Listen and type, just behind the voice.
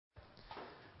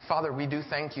Father, we do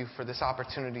thank you for this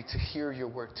opportunity to hear your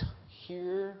word. To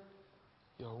hear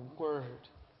your word.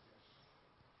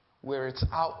 Where it's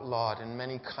outlawed in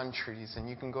many countries and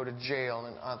you can go to jail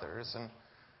in others. And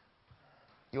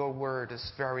your word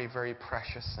is very, very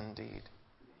precious indeed.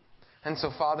 And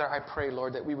so, Father, I pray,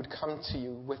 Lord, that we would come to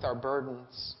you with our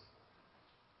burdens.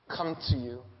 Come to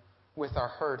you with our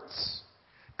hurts.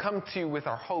 Come to you with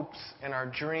our hopes and our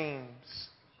dreams.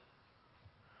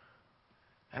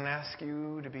 And ask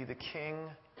you to be the king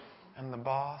and the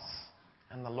boss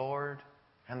and the Lord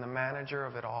and the manager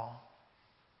of it all.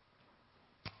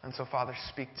 And so, Father,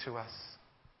 speak to us.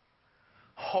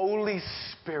 Holy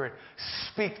Spirit,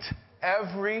 speak to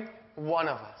every one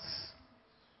of us.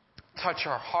 Touch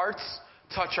our hearts,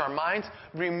 touch our minds,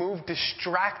 remove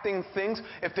distracting things.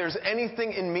 If there's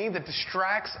anything in me that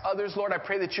distracts others, Lord, I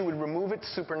pray that you would remove it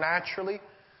supernaturally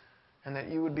and that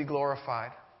you would be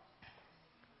glorified.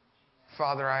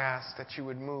 Father, I ask that you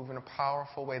would move in a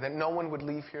powerful way, that no one would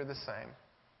leave here the same.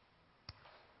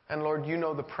 And Lord, you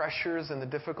know the pressures and the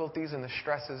difficulties and the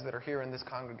stresses that are here in this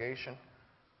congregation.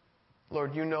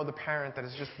 Lord, you know the parent that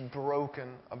is just broken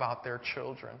about their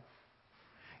children.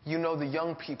 You know the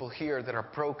young people here that are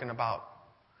broken about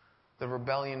the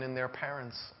rebellion in their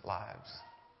parents' lives.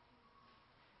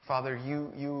 Father,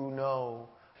 you know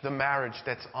the marriage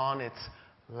that's on its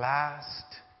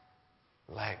last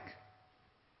leg.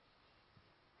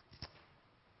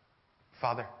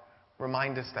 Father,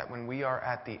 remind us that when we are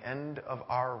at the end of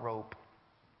our rope,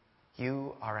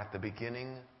 you are at the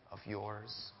beginning of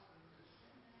yours.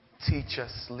 Teach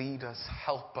us, lead us,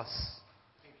 help us,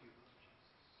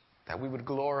 that we would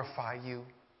glorify you.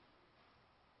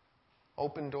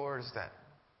 Open doors that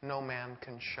no man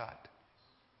can shut.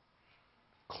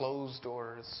 Close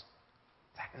doors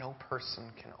that no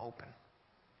person can open.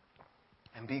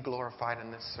 And be glorified in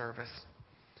this service,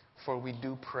 for we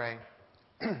do pray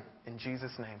in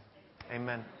Jesus' name.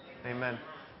 Amen. Amen.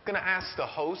 I'm going to ask the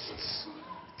hosts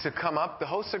to come up. The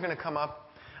hosts are going to come up.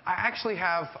 I actually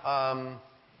have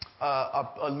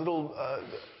a little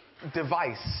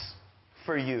device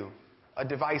for you. A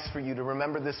device for you to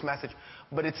remember this message.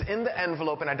 But it's in the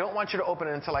envelope, and I don't want you to open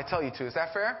it until I tell you to. Is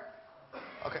that fair?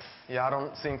 Okay. Yeah, I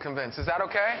don't seem convinced. Is that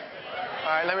okay? All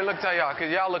right, let me look to y'all,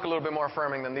 because y'all look a little bit more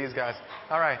affirming than these guys.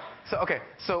 All right.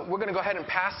 So we're going to go ahead and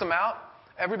pass them out.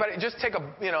 Everybody, just take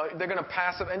they're going to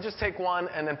pass it, and just take one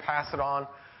and then pass it on.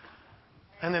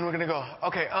 And then we're going to go.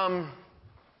 Okay,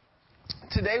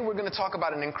 today we're going to talk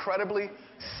about an incredibly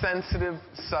sensitive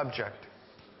subject.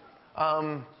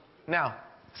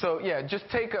 Just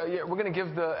take we're going to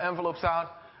give the envelopes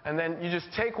out, and then you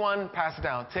just take one, pass it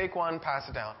down. Take one, pass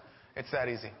it down. It's that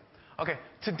easy. Okay,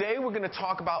 today we're going to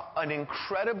talk about an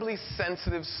incredibly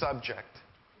sensitive subject.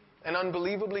 An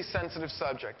unbelievably sensitive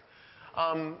subject.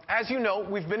 As you know,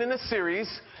 we've been in a series.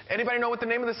 Anybody know what the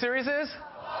name of the series is?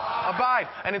 Abide.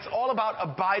 And it's all about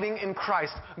abiding in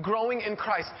Christ, growing in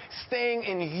Christ, staying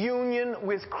in union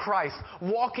with Christ,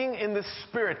 walking in the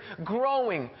Spirit,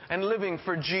 growing and living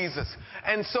for Jesus.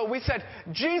 And so we said,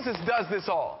 Jesus does this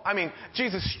all. I mean,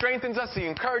 Jesus strengthens us. He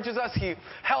encourages us. He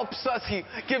helps us. He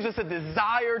gives us a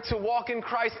desire to walk in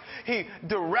Christ. He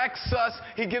directs us.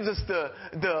 He gives us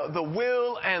the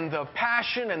will and the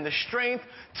passion and the strength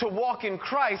to walk in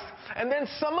Christ. And then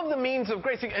some of the means of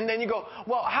grace. And then you go,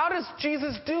 well, how does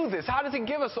Jesus do this? How does he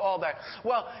give us all that?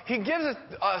 Well, he gives it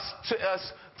to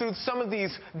us through some of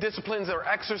these disciplines or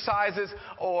exercises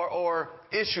or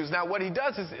issues. Now, what he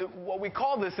does is, what we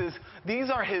call this is, these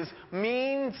are his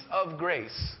means of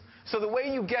grace. So the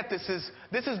way you get this is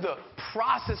the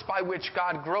process by which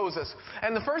God grows us.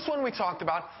 And the first one we talked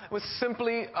about was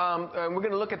simply, we're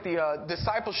going to look at the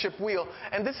discipleship wheel.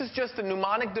 And this is just a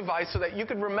mnemonic device so that you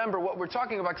can remember what we're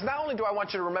talking about. Because not only do I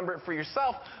want you to remember it for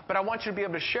yourself, but I want you to be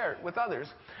able to share it with others.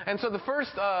 And so the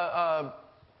first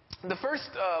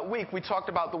week we talked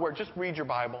about the word, just read your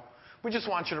Bible. We just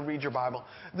want you to read your Bible.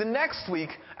 The next week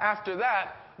after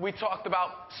that, we talked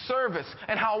about service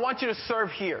and how I want you to serve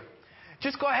here.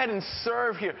 Just go ahead and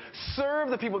serve here. Serve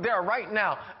the people. There are right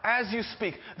now, as you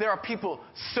speak, there are people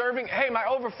serving. Hey, my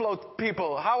overflow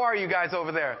people, how are you guys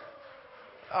over there?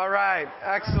 All right.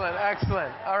 Excellent.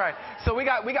 Excellent. All right. So we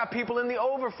got people in the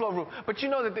overflow room. But you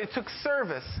know that it took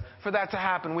service for that to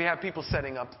happen. We have people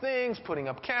setting up things, putting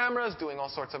up cameras, doing all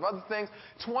sorts of other things.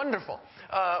 It's wonderful.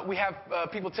 We have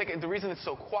people taking. The reason it's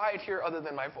so quiet here, other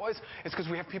than my voice, is because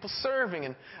we have people serving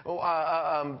and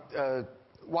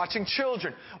watching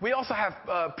children. We also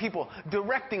have people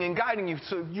directing and guiding you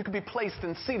so you can be placed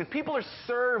and seated. People are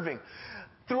serving.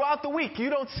 Throughout the week,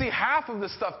 you don't see half of the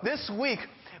stuff. This week,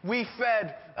 We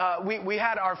fed, we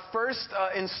had our first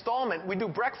installment. We do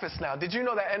breakfast now. Did you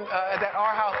know that, that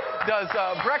our house does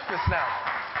breakfast now?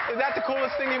 Is that the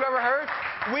coolest thing you've ever heard?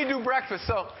 We do breakfast.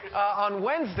 So on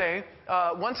Wednesday,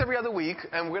 once every other week,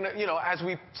 and we're going to, as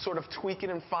we sort of tweak it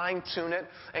and fine tune it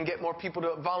and get more people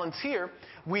to volunteer,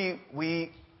 we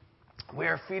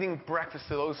are feeding breakfast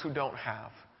to those who don't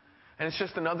have. And it's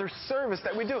just another service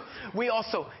that we do. We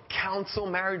also counsel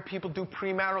married people, do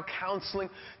premarital counseling,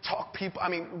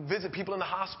 visit people in the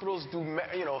hospitals, do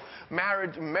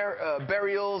marriage,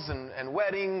 burials and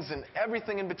weddings and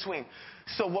everything in between.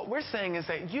 So what we're saying is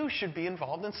that you should be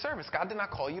involved in service. God did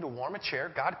not call you to warm a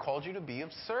chair. God called you to be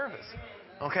of service.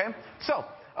 Okay? So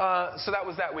that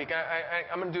was that week.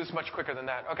 I'm going to do this much quicker than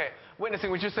that. Okay.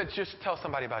 Witnessing, we just said, just tell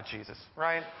somebody about Jesus,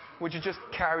 right? Would you just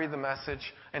carry the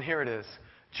message? And here it is.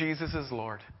 Jesus is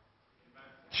Lord.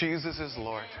 Jesus is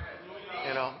Lord.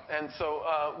 And so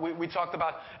we talked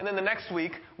about, and then the next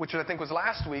week, which I think was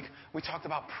last week, we talked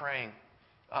about praying.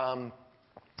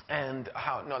 And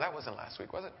how, no, that wasn't last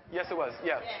week, was it? Yes, it was.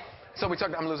 Yeah. So we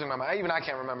talked, I'm losing my mind. Even I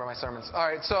can't remember my sermons. All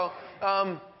right. So,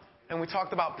 and we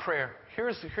talked about prayer.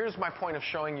 Here's my point of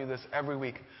showing you this every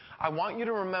week. I want you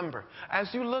to remember, as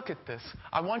you look at this,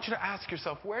 I want you to ask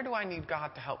yourself, where do I need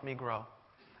God to help me grow?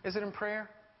 Is it in prayer?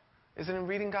 Is it in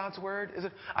reading God's word?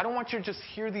 I don't want you to just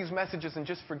hear these messages and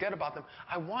just forget about them.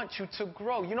 I want you to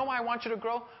grow. You know why I want you to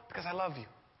grow? Because I love you.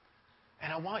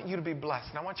 And I want you to be blessed.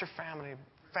 And I want your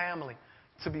family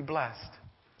to be blessed.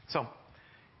 So,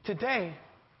 today,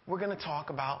 we're going to talk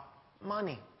about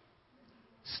money.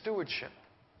 Stewardship.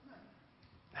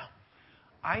 Now,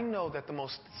 I know that the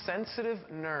most sensitive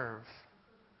nerve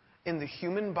in the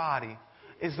human body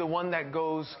is the one that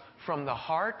goes from the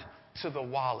heart to the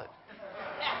wallet.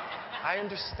 I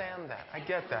understand that. I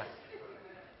get that.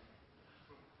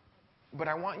 But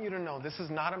I want you to know this is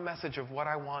not a message of what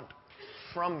I want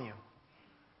from you.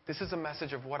 This is a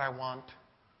message of what I want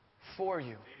for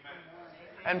you.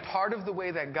 And part of the way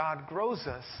that God grows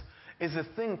us is a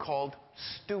thing called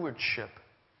stewardship.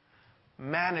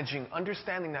 Managing,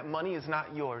 understanding that money is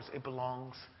not yours. It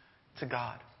belongs to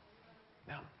God.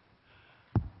 Now,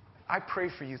 I pray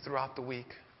for you throughout the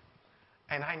week.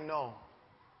 And I know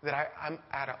that I'm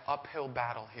at an uphill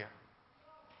battle here.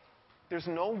 There's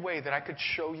no way that I could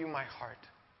show you my heart.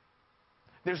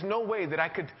 There's no way that I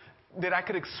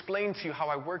could explain to you how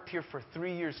I worked here for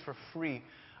 3 years for free.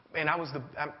 And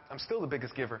I'm still the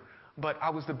biggest giver, but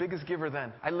I was the biggest giver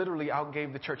then. I literally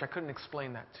outgave the church. I couldn't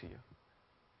explain that to you.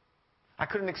 I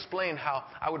couldn't explain how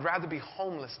I would rather be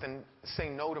homeless than say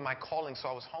no to my calling, so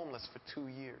I was homeless for 2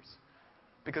 years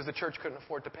because the church couldn't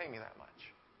afford to pay me that much.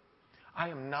 I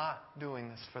am not doing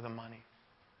this for the money.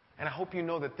 And I hope you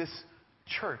know that this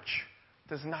church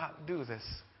does not do this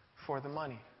for the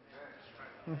money.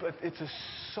 But it's a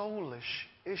soulish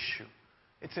issue.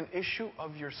 It's an issue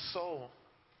of your soul.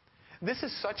 This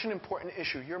is such an important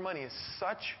issue. Your money is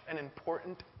such an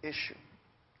important issue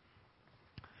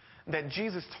that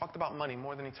Jesus talked about money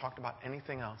more than he talked about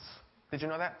anything else. Did you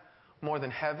know that? More than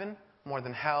heaven, more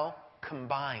than hell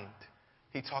combined,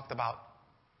 he talked about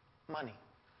money.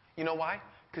 You know why?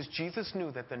 Because Jesus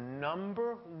knew that the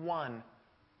number one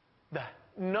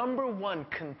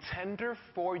contender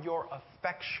for your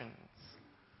affections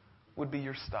would be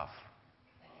your stuff,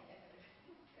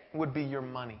 would be your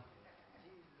money.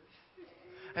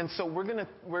 And so we're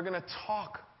gonna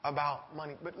talk about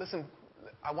money. But listen,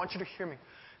 I want you to hear me.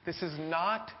 This is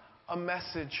not a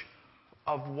message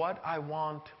of what I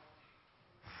want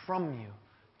from you.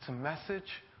 It's a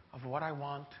message of what I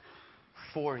want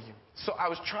for you. So I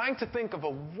was trying to think of a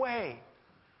way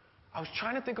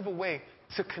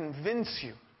to convince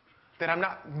you that I'm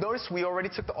not. Notice we already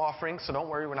took the offering, so don't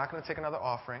worry, we're not going to take another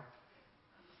offering.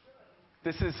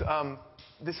 This is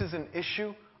an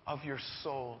issue of your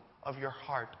soul, of your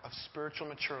heart, of spiritual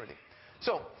maturity.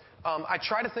 So I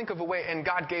tried to think of a way, and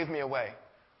God gave me a way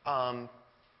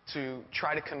to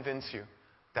try to convince you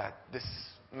that this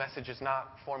message is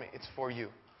not for me, it's for you.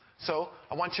 So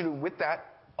I want you to, with that,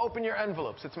 open your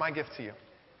envelopes. It's my gift to you.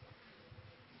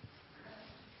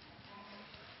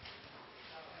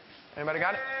 Anybody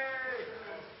got it?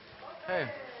 Hey.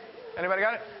 Anybody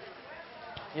got it?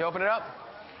 You open it up?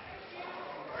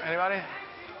 Anybody?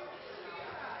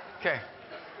 Okay.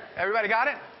 Everybody got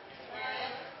it?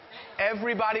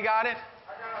 Everybody got it?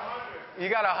 You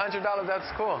got $100?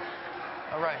 That's cool.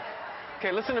 All right.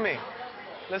 Okay, listen to me.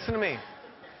 Listen to me.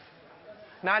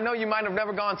 Now, I know you might have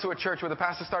never gone to a church where the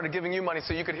pastor started giving you money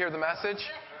so you could hear the message.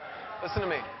 Listen to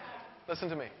me. Listen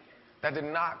to me. That did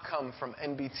not come from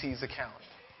NBT's account.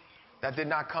 That did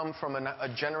not come from a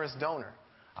generous donor.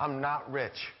 I'm not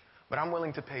rich, but I'm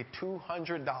willing to pay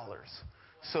 $200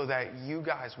 so that you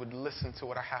guys would listen to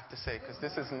what I have to say, because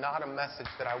this is not a message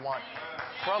that I want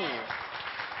from you.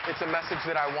 It's a message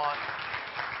that I want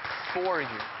for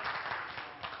you.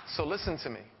 So listen to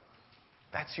me.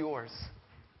 That's yours.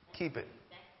 Keep it.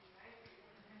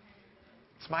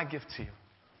 It's my gift to you.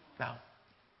 Now,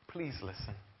 please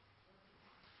listen.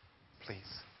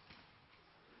 Please.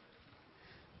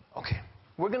 Okay.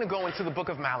 We're going to go into the book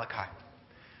of Malachi.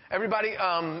 Everybody,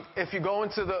 if you go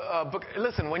into the book,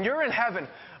 listen, when you're in heaven,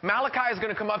 Malachi is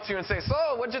going to come up to you and say,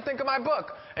 so, what'd you think of my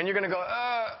book? And you're going to go,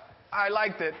 I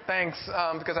liked it, thanks,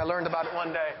 because I learned about it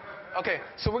one day. Okay,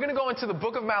 so we're going to go into the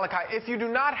book of Malachi. If you do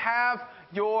not have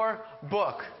your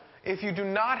book,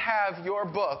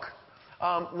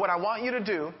 what I want you to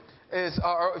do is,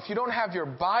 or if you don't have your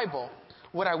Bible,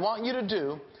 what I want you to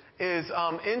do is,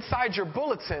 inside your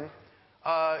bulletin,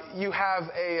 you have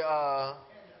a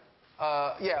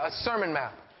sermon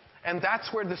map. And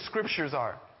that's where the scriptures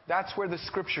are.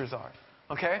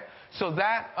 Okay? So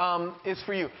that is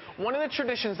for you. One of the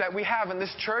traditions that we have in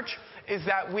this church is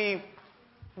that we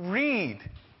read.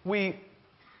 We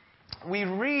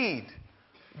read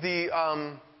the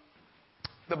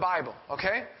Bible.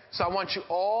 Okay? So I want you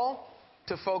all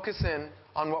to focus in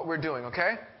on what we're doing.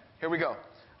 Okay? Here we go.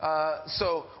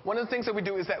 So one of the things that we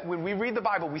do is that when we read the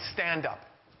Bible, we stand up.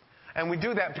 And we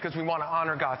do that because we want to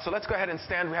honor God. So let's go ahead and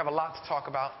stand. We have a lot to talk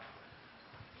about.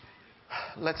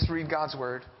 Let's read God's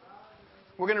word.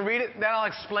 We're going to read it, then I'll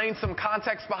explain some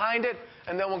context behind it,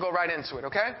 and then we'll go right into it,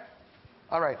 okay?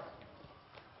 All right.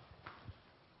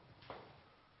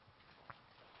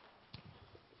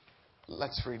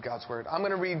 Let's read God's word. I'm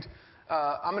going to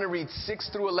read 6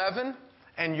 through 11,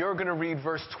 and you're going to read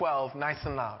verse 12 nice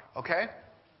and loud, okay?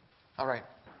 All right.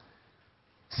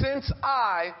 Since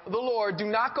I, the Lord, do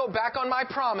not go back on my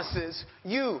promises,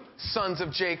 you, sons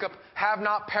of Jacob, have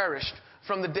not perished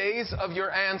from the days of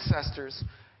your ancestors.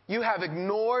 You have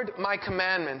ignored my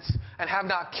commandments and have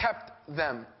not kept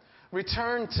them.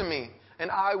 Return to me,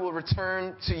 and I will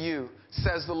return to you,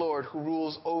 says the Lord, who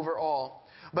rules over all.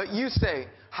 But you say,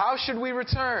 how should we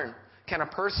return? Can a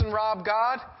person rob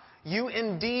God? You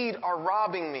indeed are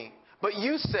robbing me. But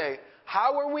you say,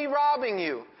 how are we robbing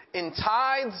you? In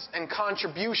tithes and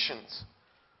contributions.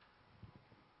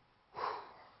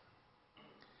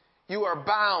 You are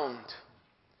bound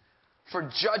for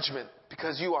judgment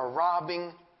because you are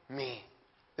robbing me.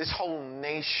 This whole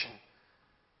nation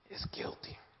is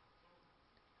guilty.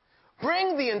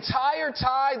 Bring the entire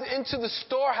tithe into the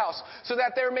storehouse so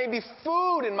that there may be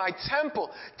food in my temple.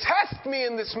 Test me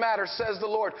in this matter, says the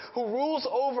Lord, who rules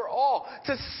over all,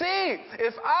 to see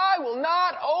if I will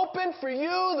not open for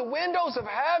you the windows of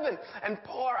heaven and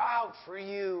pour out for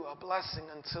you a blessing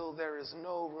until there is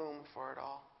no room for it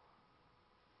all.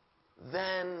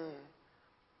 Then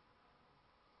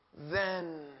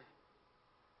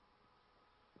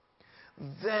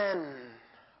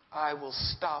I will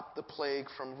stop the plague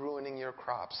from ruining your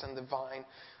crops, and the vine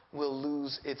will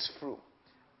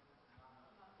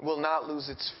not lose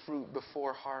its fruit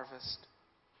before harvest,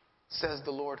 says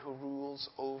the Lord who rules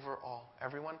over all.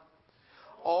 Everyone?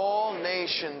 All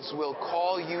nations will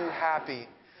call you happy,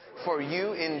 for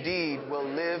you indeed will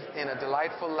live in a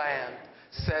delightful land,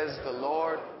 says the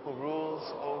Lord who rules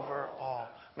over all.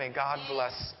 May God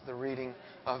bless the reading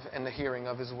of and the hearing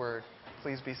of His word.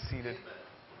 Please be seated.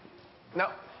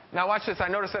 Now watch this. I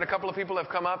noticed that a couple of people have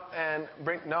come up and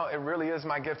no, it really is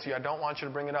my gift to you. I don't want you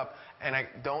to bring it up. And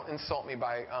don't insult me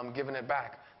by giving it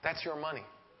back. That's your money.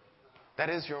 That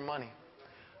is your money.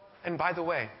 And by the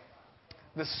way,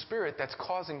 the spirit that's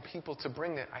causing people to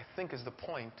bring it, I think, is the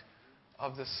point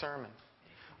of this sermon.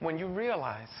 When you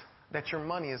realize that your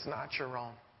money is not your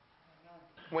own.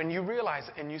 When you realize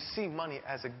and you see money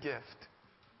as a gift.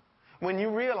 When you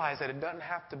realize that it doesn't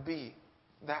have to be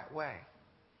that way.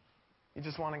 You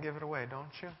just want to give it away,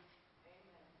 don't you?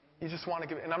 You just want to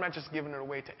give it. And I'm not just giving it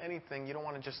away to anything. You don't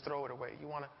want to just throw it away. You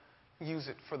want to use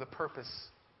it for the purpose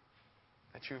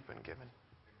that you've been given.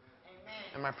 Amen.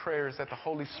 And my prayer is that the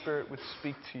Holy Spirit would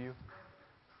speak to you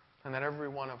and that every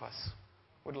one of us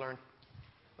would learn.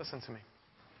 Listen to me.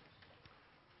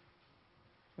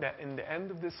 That in the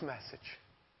end of this message,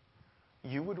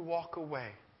 you would walk away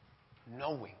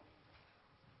knowing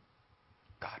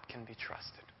God can be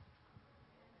trusted.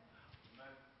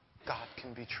 God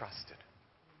can be trusted.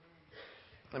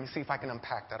 Let me see if I can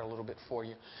unpack that a little bit for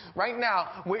you. Right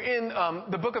now, we're in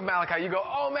the book of Malachi. You go,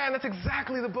 oh man, that's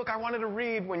exactly the book I wanted to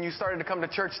read when you started to come to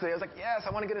church today. I was like, yes,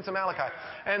 I want to get into Malachi.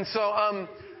 And so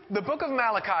the book of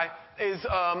Malachi is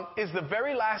the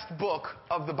very last book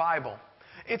of the Bible.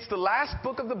 It's the last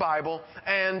book of the Bible,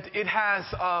 and it has,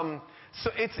 so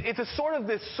it's a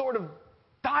sort of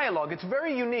dialogue. It's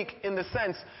very unique in the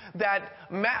sense that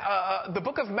the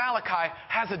book of Malachi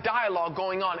has a dialogue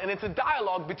going on, and it's a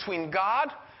dialogue between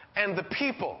God and the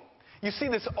people. You see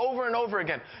this over and over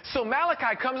again. So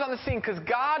Malachi comes on the scene because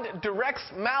God directs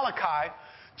Malachi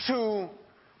to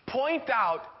point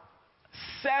out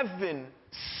 7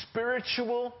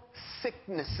 spiritual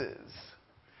sicknesses.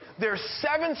 There are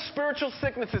 7 spiritual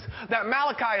sicknesses that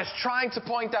Malachi is trying to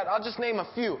point out. I'll just name a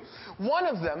few. One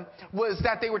of them was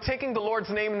that they were taking the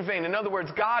Lord's name in vain. In other words,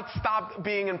 God stopped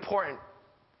being important.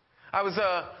 I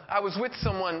was with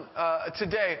someone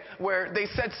today where they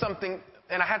said something,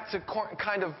 and I had to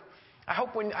kind of, I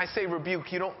hope when I say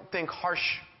rebuke, you don't think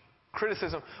harsh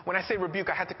criticism. When I say rebuke,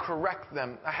 I had to correct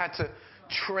them. I had to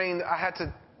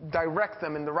direct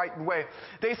them in the right way.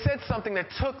 They said something that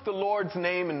took the Lord's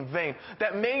name in vain,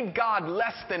 that made God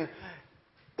less than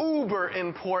uber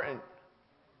important.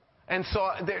 And so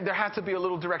there had to be a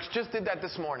little direction. Just did that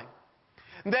this morning.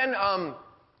 Then,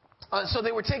 so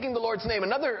they were taking the Lord's name.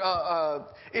 Another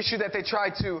issue that they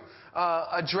tried to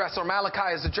address, or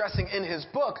Malachi is addressing in his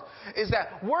book, is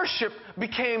that worship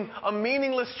became a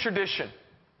meaningless tradition.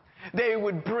 They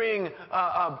would bring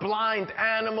blind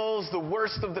animals, the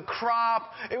worst of the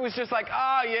crop. It was just like,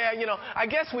 I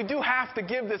guess we do have to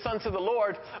give this unto the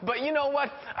Lord. But you know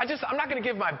what? I'm not going to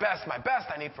give my best. My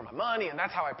best I need for my money, and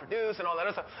that's how I produce and all that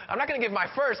other stuff. I'm not going to give my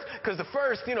first, because the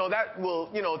first, that will,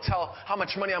 tell how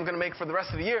much money I'm going to make for the rest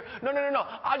of the year. No.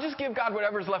 I'll just give God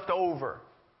whatever's left over.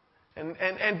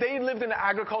 And they lived in an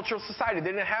agricultural society. They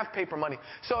didn't have paper money.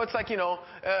 So it's like,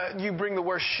 you bring the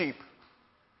worst sheep.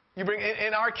 You bring,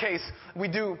 in our case, we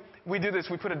do this.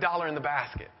 We put $1 in the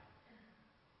basket.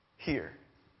 Here.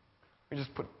 We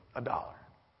just put $1.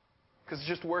 Because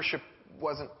just worship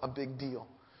wasn't a big deal.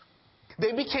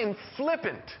 They became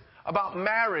flippant about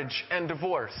marriage and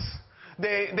divorce.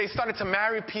 They started to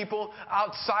marry people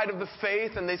outside of the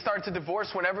faith, and they started to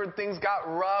divorce whenever things got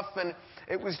rough, and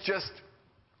it was just...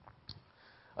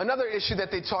 Another issue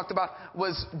that they talked about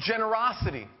was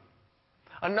generosity.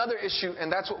 Another issue,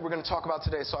 and that's what we're going to talk about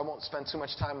today, so I won't spend too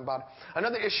much time about it.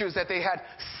 Another issue is that they had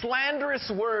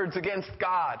slanderous words against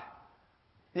God.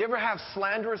 You ever have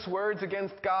slanderous words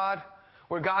against God?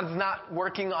 Where God's not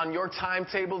working on your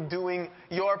timetable, doing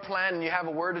your plan, and you have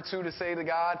a word or two to say to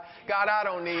God. God, I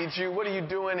don't need you. What are you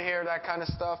doing here? That kind of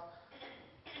stuff.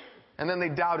 And then they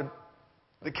doubted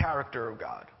the character of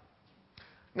God.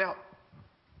 Now,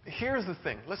 here's the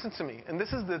thing. Listen to me. And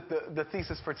this is the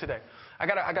thesis for today. I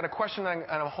got a question,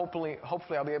 and hopefully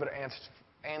I'll be able to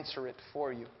answer it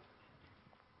for you.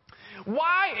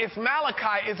 Why, if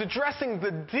Malachi is addressing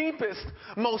the deepest,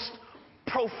 most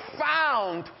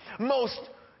profound, most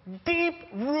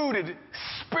deep-rooted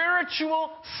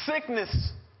spiritual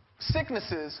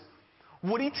sicknesses,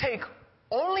 would he take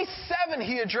only 7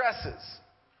 he addresses?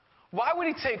 Why would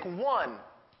he take one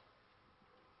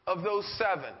of those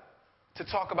 7 to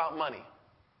talk about money?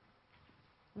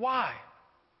 Why?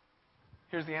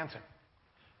 Here's the answer.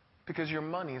 Because your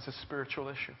money is a spiritual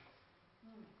issue.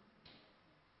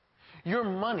 Your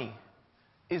money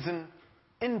is an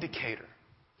indicator.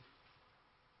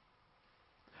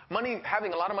 Money,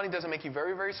 having a lot of money doesn't make you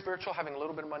very, very spiritual. Having a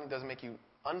little bit of money doesn't make you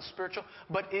unspiritual.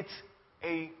 But it's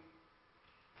a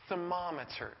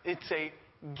thermometer. It's a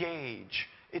gauge.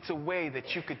 It's a way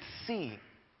that you could see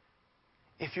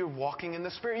if you're walking in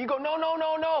the Spirit. You go, no.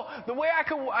 The way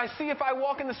I see if I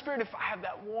walk in the Spirit, if I have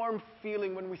that warm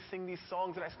feeling when we sing these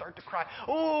songs and I start to cry,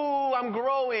 ooh, I'm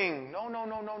growing. No.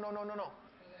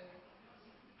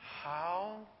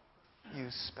 How you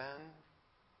spend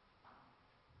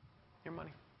your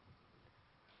money.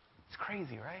 It's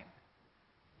crazy, right?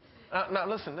 Now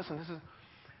listen,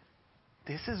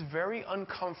 this is very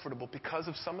uncomfortable because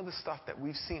of some of the stuff that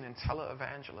we've seen in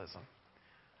televangelism.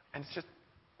 And it's just,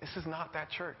 this is not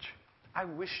that church. I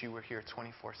wish you were here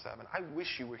 24/7. I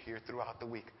wish you were here throughout the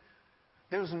week.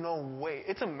 There's no way.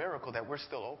 It's a miracle that we're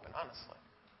still open, honestly.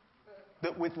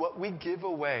 That with what we give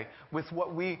away, with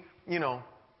what we, you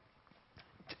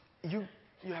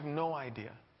have no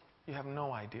idea. You have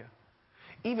no idea.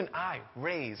 Even I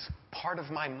raise part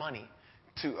of my money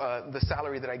to the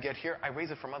salary that I get here. I raise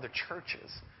it from other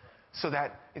churches. So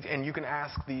that, and you can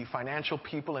ask the financial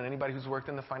people and anybody who's worked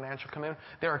in the financial community,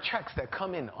 there are checks that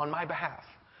come in on my behalf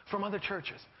from other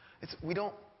churches.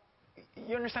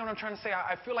 You understand what I'm trying to say?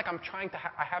 I feel like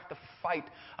I have to fight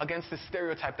against this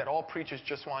stereotype that all preachers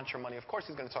just want your money. Of course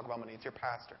he's going to talk about money. It's your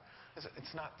pastor.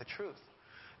 It's not the truth.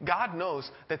 God knows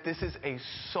that this is a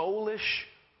soulish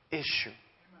issue.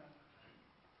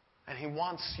 And he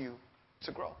wants you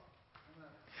to grow.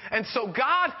 And so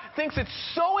God thinks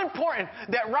it's so important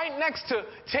that right next to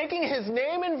taking his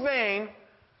name in vain,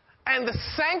 and the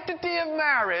sanctity of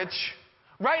marriage,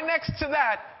 right next to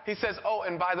that, he says, oh,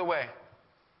 and by the way,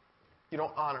 you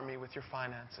don't honor me with your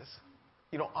finances.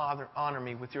 You don't honor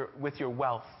me with your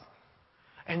wealth.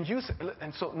 And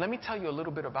so let me tell you a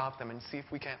little bit about them and see if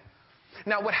we can.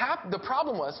 Now, what happened? The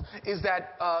problem is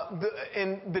that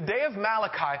in the day of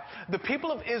Malachi, the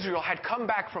people of Israel had come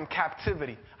back from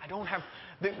captivity.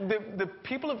 The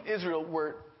people of Israel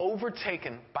were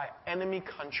overtaken by enemy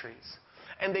countries,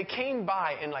 and they came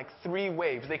by in like 3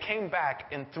 waves. They came back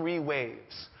in 3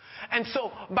 waves, and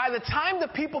so by the time the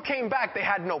people came back, they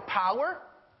had no power,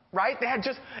 right? They had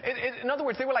in other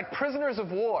words, they were like prisoners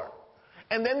of war,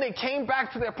 and then they came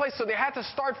back to their place, so they had to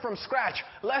start from scratch,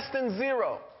 less than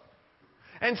 0.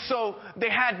 And so they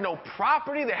had no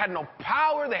property, they had no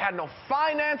power, they had no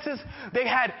finances, they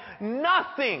had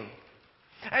nothing.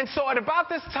 And so at about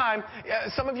this time,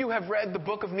 some of you have read the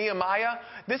book of Nehemiah.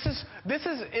 This is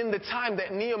in the time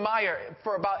that Nehemiah,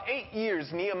 for about 8 years,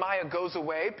 Nehemiah goes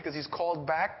away because he's called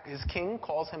back, his king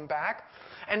calls him back.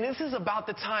 And this is about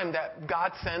the time that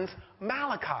God sends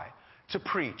Malachi to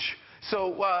preach.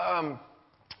 So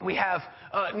we have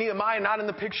Nehemiah not in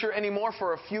the picture anymore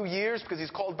for a few years because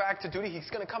he's called back to duty. He's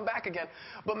going to come back again.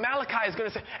 But Malachi is going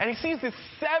to say, and he sees these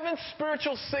 7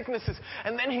 spiritual sicknesses.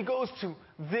 And then he goes to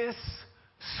this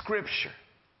scripture.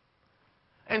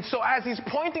 And so as he's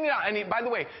pointing it out, and by the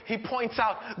way, he points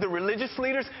out the religious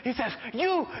leaders. He says,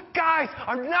 you guys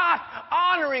are not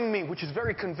honoring me, which is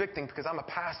very convicting because I'm a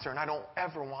pastor and I don't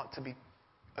ever want to be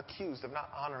accused of not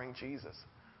honoring Jesus.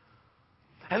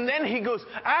 And then he goes,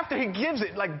 after he gives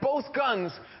it like both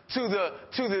guns to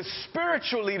the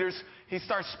spiritual leaders, he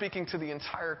starts speaking to the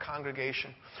entire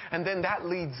congregation. And then that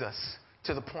leads us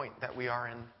to the point that we are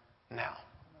in now.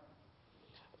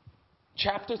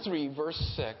 Chapter 3, verse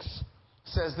 6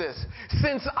 says this: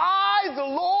 since I, the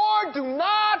Lord, do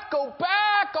not go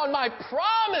back on my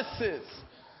promises.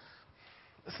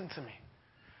 Listen to me.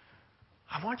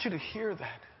 I want you to hear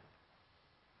that.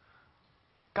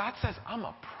 God says, I'm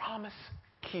a promise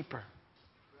keeper,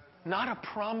 not a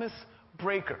promise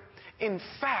breaker. In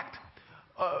fact,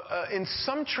 in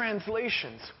some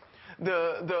translations,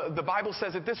 the Bible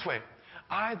says it this way: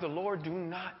 I, the Lord, do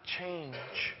not change.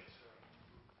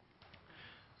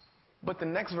 But the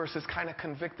next verse is kind of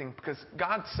convicting because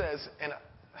God says, and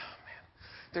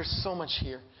there's so much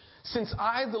here. Since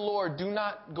I, the Lord, do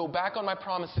not go back on my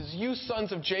promises, you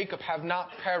sons of Jacob have not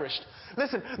perished.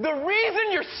 Listen, the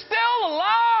reason you're still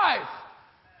alive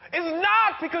is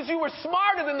not because you were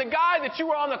smarter than the guy that you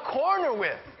were on the corner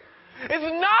with.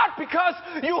 It's not because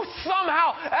you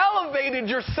somehow elevated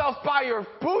yourself by your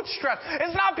bootstraps.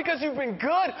 It's not because you've been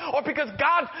good or because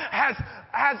God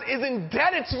is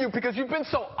indebted to you because you've been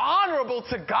so honorable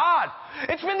to God.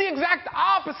 It's been the exact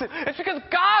opposite. It's because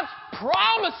God's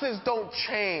promises don't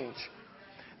change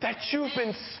that you've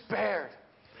been spared.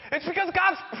 It's because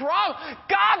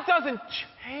God doesn't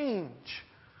change.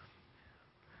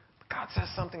 God says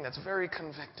something that's very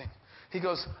convicting. He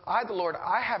goes, I, the Lord,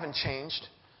 I haven't changed.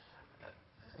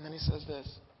 And then he says this: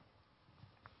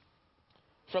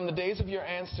 from the days of your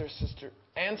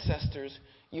ancestors,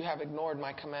 you have ignored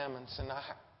my commandments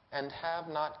and have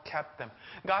not kept them.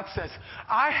 God says,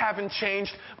 I haven't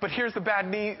changed, but here's the bad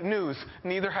news.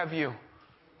 Neither have you.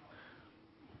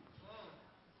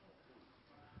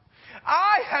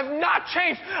 I have not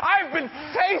changed. I've been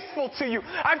faithful to you.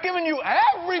 I've given you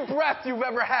every breath you've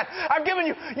ever had.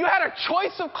 You had a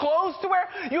choice of clothes to wear.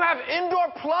 You have indoor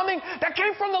plumbing that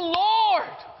came from the Lord.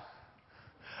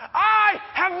 I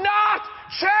have not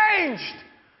changed.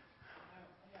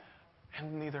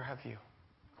 And neither have you.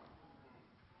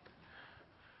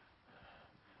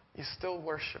 You still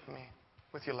worship me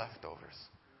with your leftovers.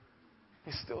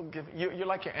 You still give. You're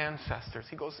like your ancestors.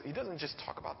 He doesn't just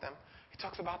talk about them. He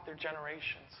talks about their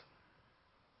generations.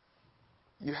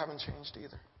 You haven't changed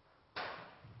either.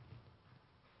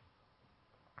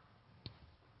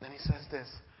 Then he says this,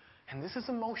 and this is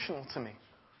emotional to me.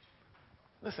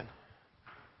 Listen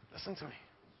to me.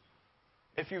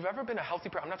 If you've ever been a healthy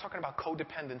person, I'm not talking about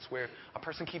codependence where a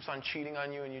person keeps on cheating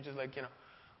on you and you just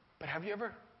but have you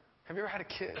ever had a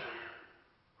kid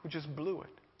who just blew it?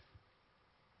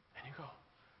 And you go,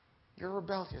 you're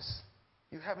rebellious.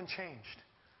 You haven't changed.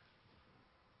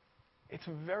 It's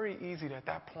very easy at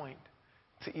that point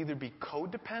to either be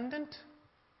codependent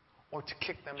or to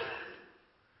kick them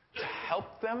out, to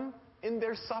help them in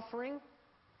their suffering.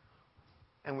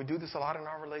 And we do this a lot in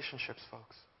our relationships,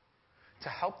 folks. To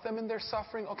help them in their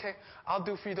suffering, okay, I'll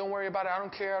do for you, don't worry about it, I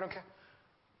don't care.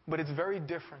 But it's very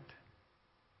different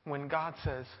when God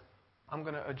says, I'm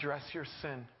going to address your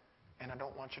sin and I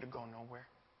don't want you to go nowhere.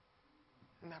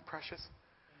 Isn't that precious?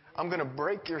 I'm going to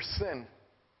break your sin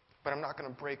but I'm not going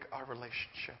to break our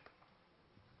relationship.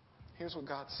 Here's what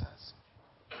God says.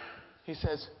 He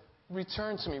says,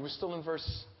 return to me. We're still in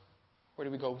where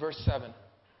do we go? Verse 7.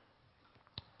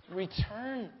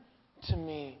 Return to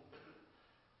me,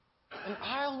 and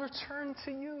I'll return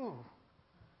to you,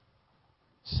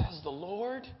 says the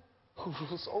Lord who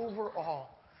rules over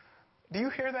all. Do you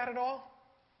hear that at all?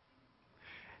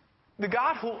 The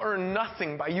God who will earn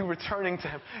nothing by you returning to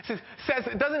him.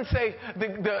 It doesn't say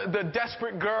the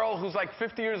desperate girl who's like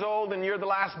 50 years old and you're the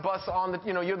last bus on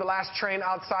you're the last train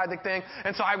outside the thing.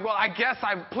 And so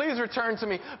please return to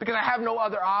me because I have no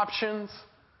other options.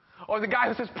 Or the guy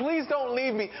who says, please don't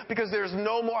leave me because there's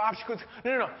no more options.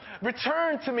 No.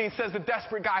 Return to me, says the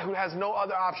desperate guy who has no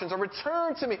other options. Or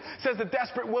return to me, says the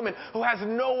desperate woman who has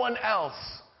no one else.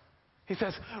 He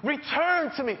says, return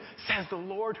to me, says the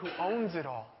Lord who owns it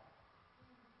all.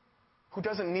 Who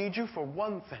doesn't need you for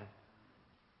one thing.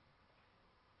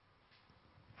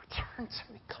 Return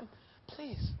to me. Come,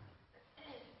 please.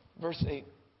 Verse 8.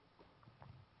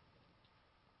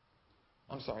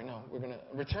 I'm sorry, no. We're going to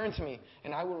return to me,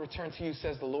 and I will return to you,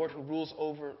 says the Lord who rules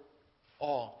over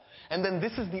all. And then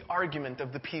this is the argument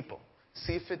of the people.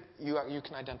 See if you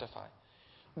can identify.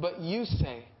 But you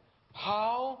say,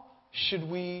 how should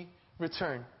we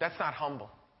return? That's not humble.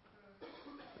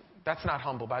 That's not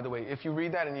humble, by the way. If you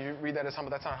read that and you read that as humble,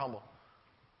 that's not humble.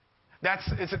 What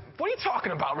are you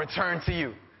talking about, return to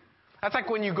you? That's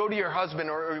like when you go to your husband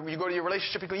or you go to your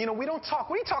relationship, you go, we don't talk.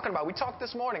 What are you talking about? We talked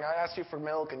this morning. I asked you for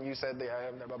milk and you said,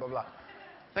 blah, blah, blah.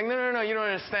 Like, no, you don't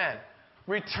understand.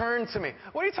 Return to me.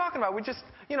 What are you talking about? We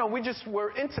just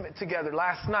were intimate together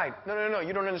last night. No,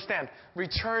 you don't understand.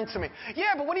 Return to me.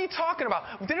 Yeah, but what are you talking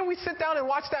about? Didn't we sit down and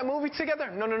watch that movie together?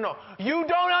 No. You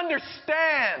don't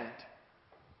understand.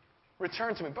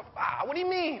 Return to me. But what do you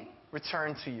mean?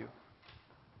 Return to you.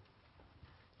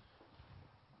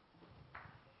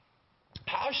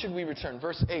 How should we return?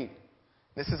 Verse 8.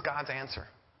 This is God's answer.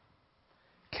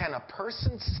 Can a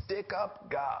person stick up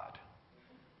God?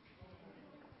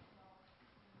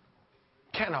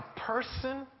 Can a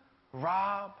person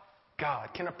rob God?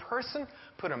 Can a person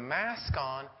put a mask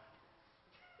on,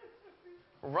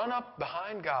 run up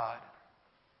behind God,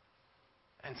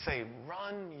 and say,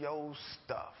 run your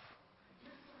stuff?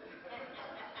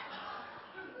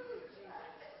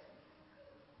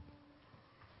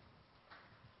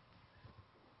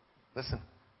 Listen,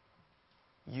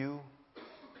 you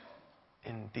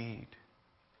indeed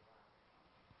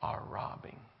are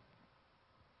robbing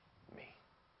me.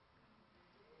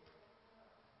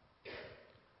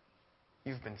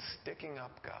 You've been sticking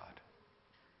up God.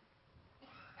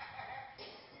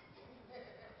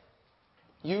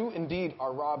 You indeed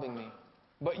are robbing me.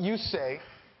 But you say,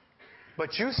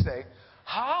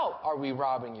 how are we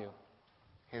robbing you?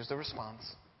 Here's the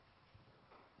response.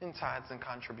 In tithes and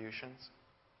contributions.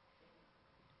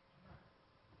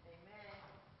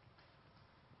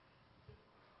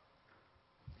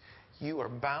 You are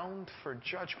bound for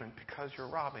judgment because you're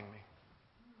robbing me.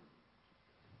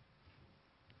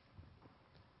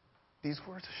 These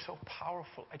words are so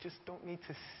powerful. I just don't need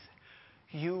to say.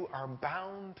 You are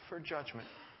bound for judgment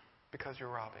because you're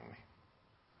robbing me.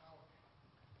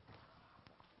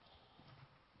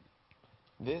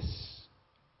 This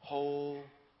whole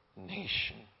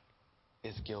nation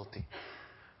is guilty.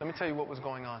 Let me tell you what was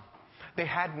going on. They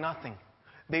had nothing.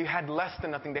 They had less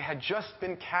than nothing. They had just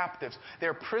been captives.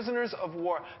 They're prisoners of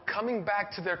war coming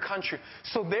back to their country.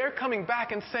 So they're coming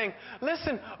back and saying,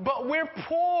 listen, but we're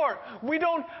poor. We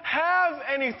don't have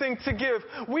anything to give.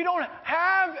 We don't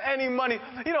have any money.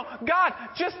 God,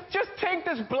 just take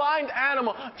this blind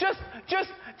animal. Just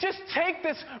take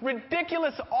this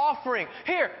ridiculous offering.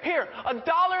 Here,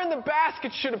 $1 in the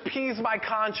basket should appease my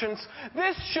conscience.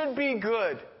 This should be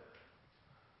good.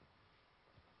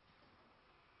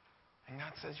 And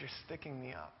God says, you're sticking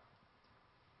me up.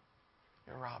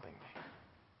 You're robbing me.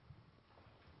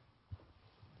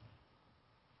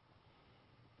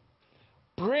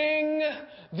 Bring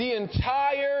the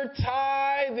entire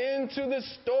tithe into the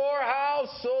storehouse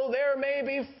so there may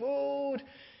be food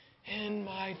in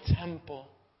my temple.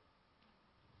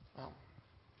 Well,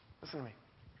 listen to me.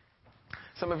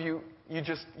 Some of you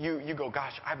go,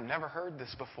 gosh, I've never heard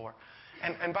this before.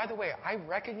 And by the way, I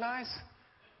recognize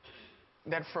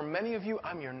that for many of you,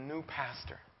 I'm your new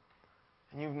pastor.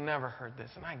 And you've never heard this,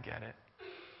 and I get it.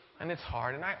 And it's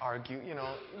hard, and I argue,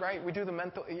 right? You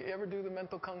ever do the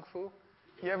mental kung fu?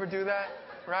 You ever do that,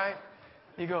 right?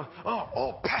 You go,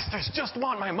 oh, pastors just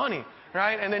want my money,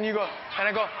 right? And then you go, and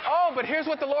I go, oh, but here's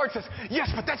what the Lord says. Yes,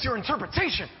 but that's your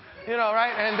interpretation,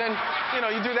 right? And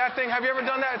then, you do that thing. Have you ever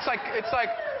done that? It's like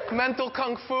mental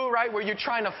kung fu, right? Where you're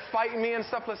trying to fight me and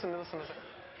stuff. Listen.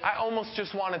 I almost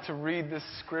just wanted to read this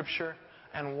scripture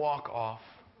and walk off.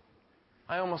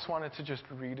 I almost wanted to just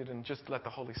read it and just let the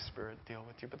Holy Spirit deal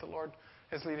with you. But the Lord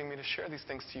is leading me to share these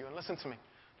things to you. And listen to me.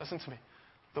 Listen to me.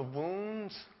 The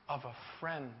wounds of a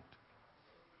friend.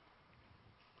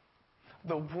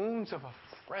 The wounds of a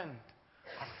friend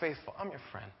are faithful. I'm your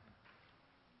friend.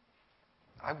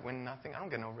 I win nothing. I don't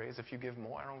get no raise if you give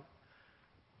more.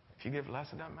 If you give less,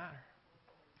 it doesn't matter.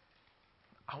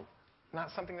 Not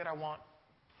something that I want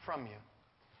from you.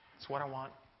 It's what I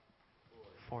want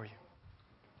for you.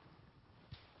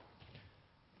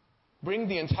 Bring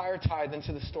the entire tithe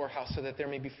into the storehouse so that there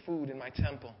may be food in my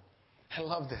temple. I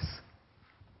love this.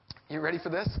 You ready for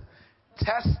this?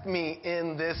 Test me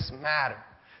in this matter.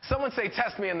 Someone say,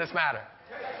 test me in this matter.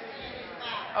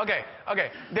 Okay.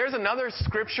 There's another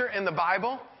scripture in the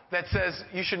Bible that says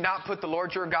you should not put the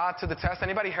Lord your God to the test.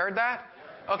 Anybody heard that?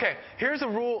 Okay, here's a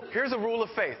rule of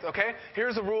faith, okay?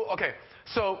 Here's a rule. Okay,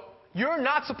 so you're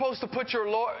not supposed to put your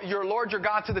Lord your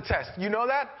God to the test. You know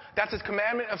that? That's a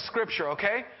commandment of Scripture,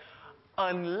 okay?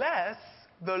 Unless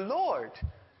the Lord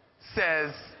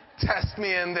says, test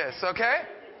me in this, okay?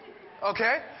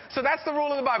 Okay? So that's the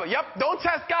rule of the Bible. Yep, don't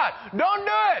test God. Don't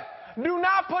do it. Do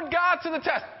not put God to the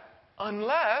test.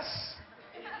 Unless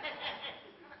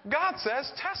God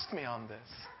says, test me on this.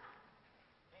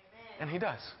 And He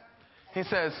does. He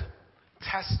says,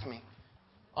 test me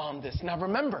on this. Now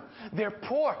remember, they're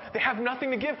poor. They have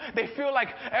nothing to give. They feel like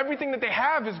everything that they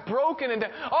have is broken. And but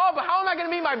how am I going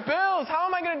to meet my bills? How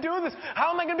am I going to do this?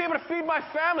 How am I going to be able to feed my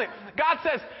family? God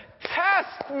says,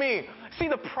 test me. See,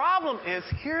 the problem is,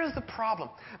 here's the problem.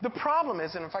 The problem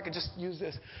is, and if I could just use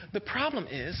this, the problem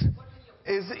is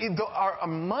our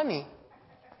money,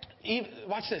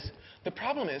 watch this. The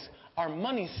problem is, our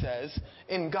money says,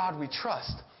 in God we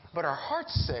trust. But our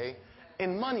hearts say,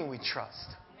 in money we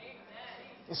trust.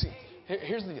 You see,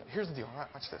 here's the deal. Here's the deal. All right,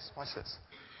 watch this. Watch this.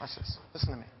 Watch this.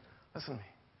 Listen to me. Listen to me.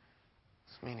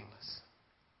 It's meaningless.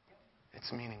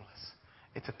 It's meaningless.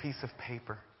 It's a piece of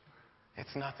paper.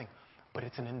 It's nothing, but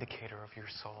it's an indicator of your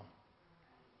soul.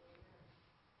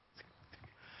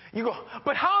 You go,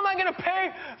 but how am I going to pay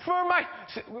for my...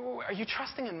 Are you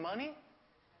trusting in money?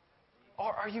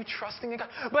 Or are you trusting in God?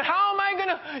 But how am I going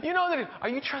to... Are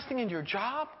you trusting in your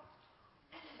job?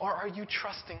 Or are you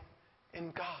trusting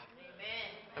in God?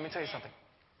 Amen. Let me tell you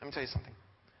something.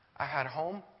 I've had a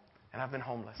home, and I've been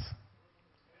homeless.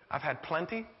 I've had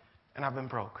plenty, and I've been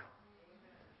broke.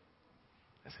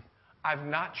 Listen, I've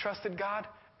not trusted God,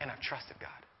 and I've trusted God.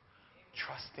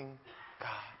 Trusting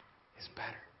God is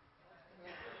better.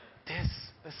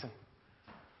 Listen.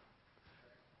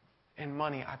 In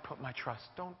money, I put my trust.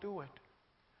 Don't do it.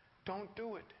 Don't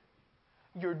do it.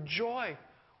 Your joy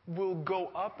will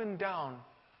go up and down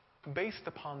based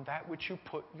upon that which you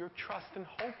put your trust and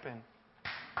hope in.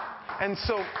 And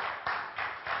so,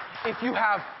 if you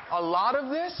have a lot of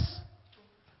this,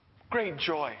 great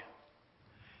joy.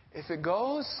 If it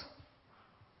goes,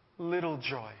 little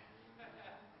joy.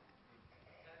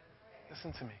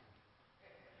 Listen to me.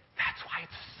 That's why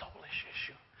it's a soulish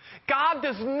issue. God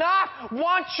does not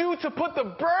want you to put the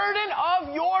burden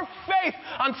of your faith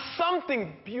on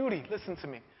something beauty. Listen to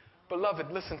me.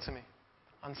 Beloved, listen to me.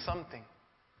 On something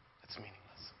that's meaningless.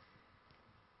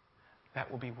 That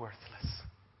will be worthless.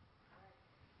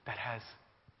 That has...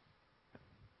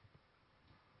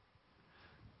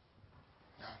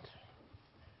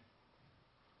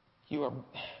 You are...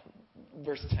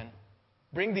 Verse 10.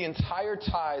 Bring the entire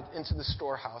tithe into the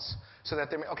storehouse so that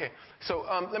they may... Okay, so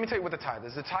let me tell you what the tithe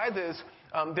is. The tithe is,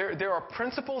 there are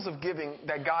principles of giving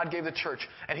that God gave the church.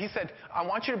 And He said, I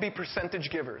want you to be percentage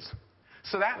givers.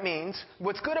 So that means,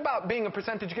 what's good about being a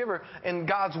percentage giver in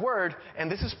God's Word,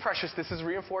 and this is precious, this is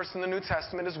reinforced in the New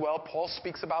Testament as well. Paul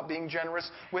speaks about being generous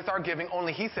with our giving,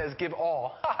 only he says give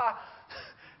all.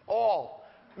 All,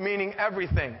 meaning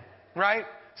everything, right?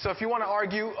 So if you want to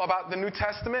argue about the New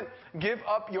Testament, give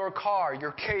up your car,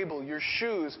 your cable, your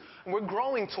shoes. And we're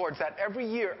growing towards that. Every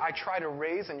year I try to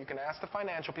raise, and you can ask the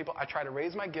financial people, I try to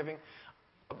raise my giving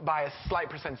by a slight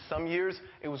percent. Some years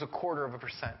it was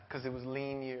 0.25% because it was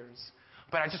lean years.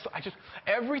 But I just,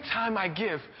 every time I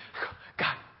give,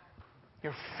 God,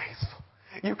 you're faithful.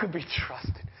 You could be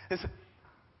trusted.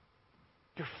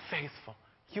 You're faithful.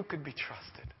 You could be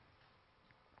trusted.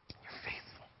 You're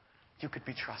faithful. You could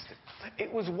be trusted.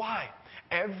 It was why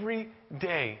every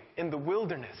day in the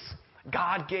wilderness,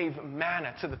 God gave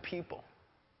manna to the people.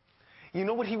 You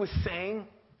know what He was saying?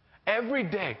 Every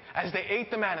day, as they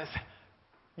ate the manna, said,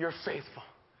 you're faithful.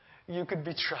 You could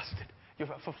be trusted.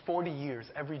 For 40 years,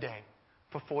 every day.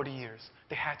 For 40 years.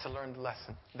 They had to learn the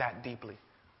lesson that deeply.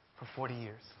 For 40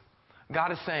 years.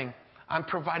 God is saying, I'm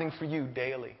providing for you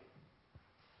daily.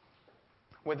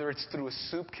 whether it's through a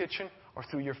soup kitchen or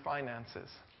through your finances.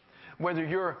 Whether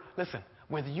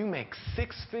you make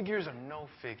 6 figures or no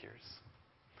figures.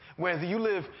 Whether you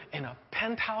live in a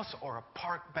penthouse or a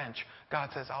park bench, God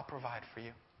says, I'll provide for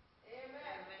you.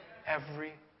 Amen.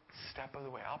 Every step of the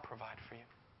way, I'll provide for you.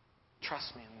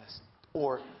 Trust me in this.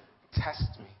 Or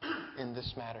test me in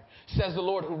this matter. Says the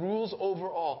Lord who rules over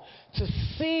all, to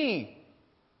see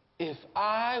if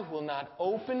I will not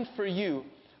open for you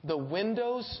the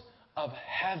windows of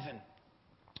heaven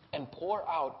and pour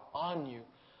out on you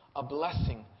a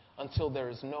blessing until there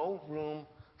is no room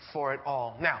for it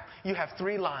all. Now, you have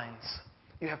 3 lines.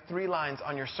 You have 3 lines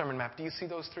on your sermon map. Do you see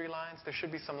those 3 lines? There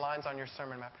should be some lines on your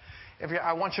sermon map.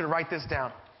 I want you to write this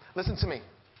down. Listen to me.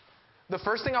 The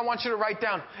first thing I want you to write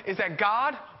down is that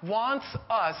God wants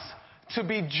us to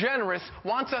be generous,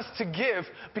 wants us to give,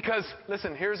 because,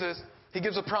 listen, here's this. He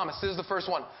gives a promise. This is the first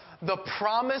one. The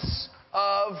promise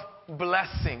of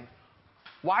blessing.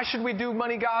 Why should we do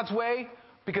money God's way?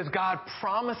 Because God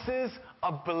promises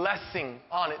a blessing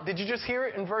on it. Did you just hear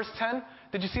it in verse 10?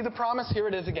 Did you see the promise? Here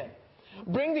it is again.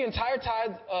 Bring the entire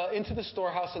tithe into the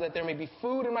storehouse so that there may be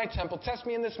food in my temple. Test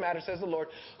me in this matter, says the Lord,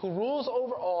 who rules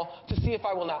over all, to see if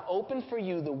I will not open for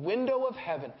you the window of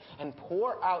heaven and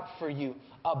pour out for you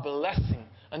a blessing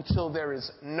until there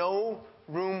is no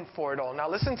room for it all. Now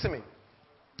listen to me.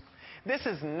 This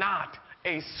is not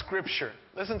a scripture.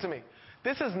 Listen to me.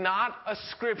 This is not a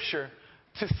scripture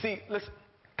to see. Listen,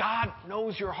 God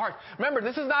knows your heart. Remember,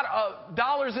 this is not a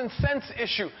dollars and cents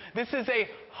issue. This is a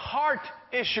heart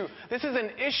issue. This is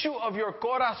an issue of your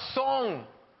corazón.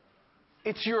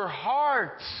 It's your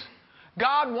heart.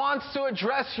 God wants to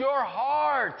address your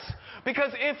heart.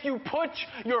 Because if you put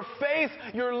your faith,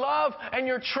 your love, and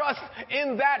your trust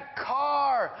in that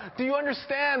car, do you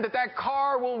understand that that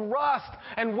car will rust?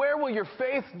 And where will your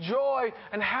faith, joy,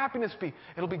 and happiness be?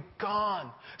 It'll be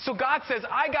gone. So God says,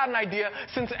 I got an idea.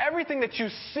 Since everything that you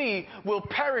see will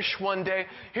perish one day,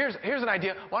 here's an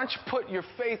idea. Why don't you put your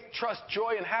faith, trust,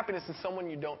 joy, and happiness in someone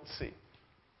you don't see?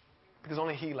 Because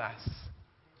only He lasts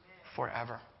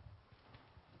forever.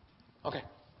 Okay.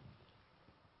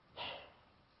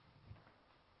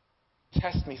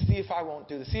 Test me. See if I won't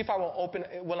do this. See if I won't open.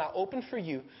 Will I open for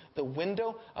you the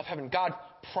window of heaven? God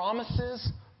promises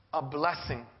a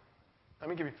blessing.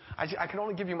 Let me give you. I can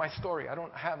only give you my story. I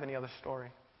don't have any other story.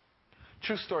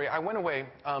 True story. I went away,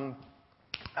 and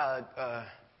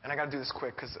I got to do this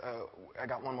quick because I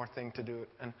got one more thing to do.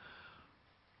 And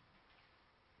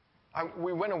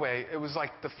we went away. It was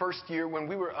like the first year when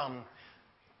we were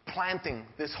planting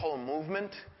this whole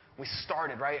movement. We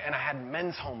started, right? And I had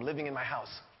men's home living in my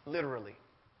house. Literally.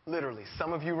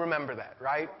 Some of you remember that,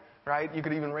 right? Right? You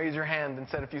could even raise your hand and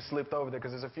said if you slipped over there,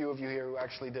 because there's a few of you here who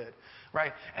actually did,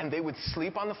 right? And they would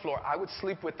sleep on the floor. I would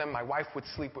sleep with them. My wife would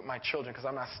sleep with my children, because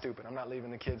I'm not stupid. I'm not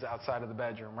leaving the kids outside of the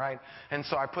bedroom, right? And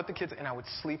so I put the kids, and I would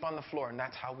sleep on the floor, and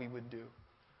that's how we would do.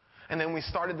 And then we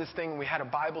started this thing, and we had a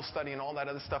Bible study and all that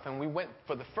other stuff, and we went,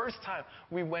 for the first time,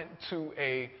 we went to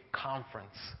a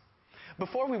conference.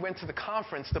 Before we went to the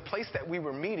conference, the place that we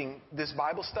were meeting, this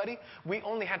Bible study, we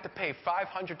only had to pay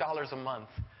 $500 a month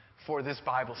for this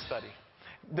Bible study.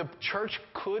 The church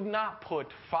could not put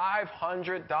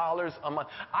 $500 a month.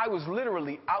 I was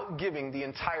literally outgiving the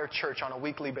entire church on a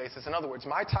weekly basis. In other words,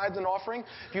 my tithe and offering,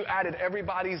 if you added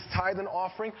everybody's tithe and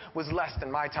offering, was less than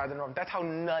my tithe and offering. That's how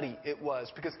nutty it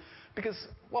was. Because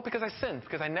I sinned.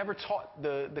 Because I never taught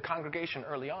the congregation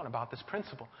early on about this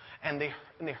principle. And they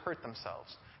hurt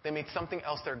themselves. They made something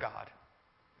else their God.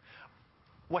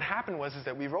 What happened was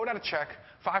that we wrote out a check,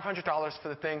 $500 for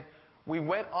the thing. We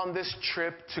went on this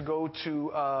trip to go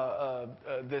to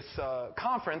this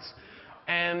conference,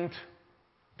 and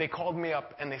they called me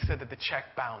up and they said that the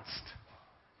check bounced.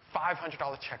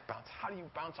 $500 check bounced. How do you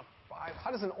bounce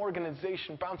how does an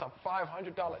organization bounce a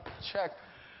 $500 check?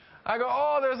 I go,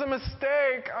 oh, there's a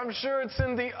mistake. I'm sure it's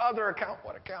in the other account.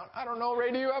 What account? I don't know.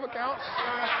 Ray, do you have account?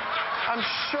 I'm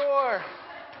sure.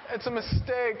 It's a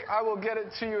mistake. I will get it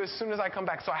to you as soon as I come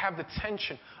back. So I have the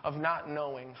tension of not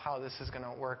knowing how this is going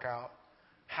to work out.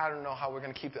 I don't know how we're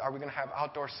going to keep it. Are we going to have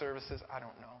outdoor services? I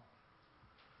don't know.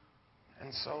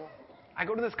 And so I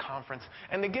go to this conference,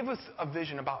 and they give us a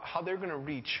vision about how they're going to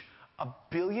reach 1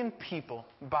 billion people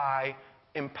by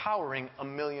empowering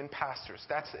 1 million pastors.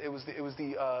 It was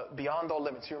the Beyond All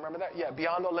Limits. You remember that? Yeah,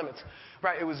 Beyond All Limits.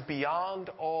 Right, it was Beyond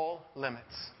All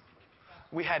Limits.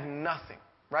 We had nothing.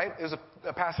 Right? It was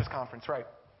a pastor's conference, right?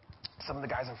 Some of the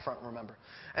guys in front remember.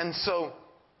 And so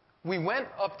we went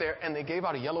up there, and they gave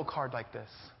out a yellow card like this,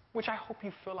 which I hope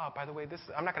you fill out, by the way.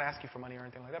 I'm not going to ask you for money or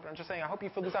anything like that, but I'm just saying I hope you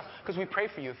fill this out, because we pray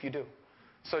for you if you do.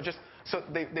 So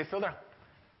they filled it out.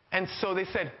 And so they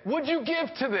said, would you give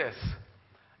to this?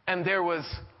 And there was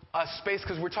a space,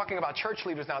 because we're talking about church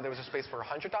leaders now, there was a space for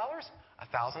 $100,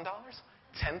 $1,000,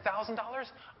 $10,000,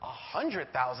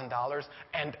 $100,000,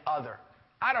 and other.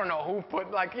 I don't know who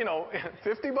put, like,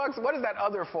 $50? What is that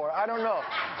other for? I don't know.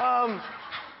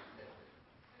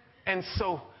 And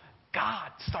so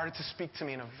God started to speak to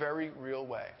me in a very real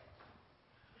way.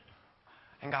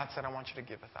 And God said, I want you to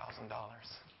give $1,000.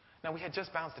 Now, we had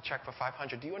just bounced the check for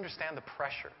 $500. Do you understand the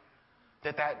pressure,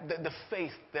 the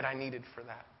faith that I needed for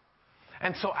that?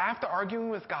 And so after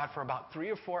arguing with God for about 3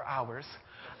 or 4 hours,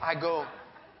 I go,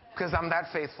 because I'm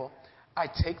that faithful, I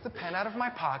take the pen out of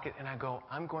my pocket and I go,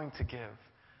 I'm going to give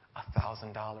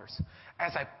 $1,000.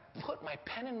 As I put my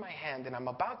pen in my hand and I'm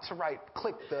about to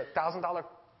click the $1,000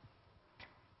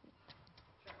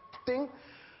 thing,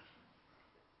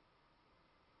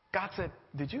 God said,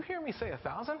 did you hear me say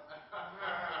 1,000?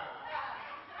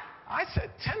 I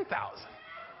said 10,000.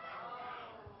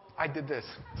 I did this.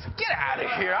 I said, get out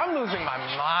of here. I'm losing my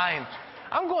mind.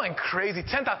 I'm going crazy.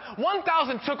 10,000.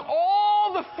 1,000 took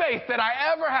all the faith that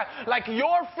I ever had. Like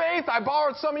your faith, I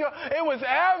borrowed some of your. It was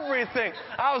everything.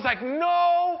 I was like,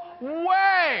 no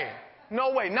way.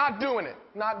 No way. Not doing it.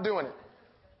 Not doing it.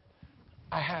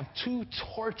 I have 2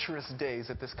 torturous days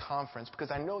at this conference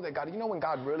because I know that God, when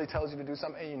God really tells you to do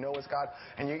something and you know it's God,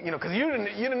 and because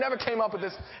you'd never came up with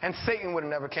this, and Satan would have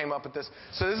never came up with this.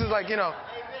 So this is like,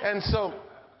 and so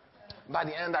by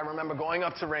the end, I remember going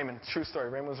up to Raymond. True story.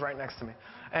 Raymond was right next to me.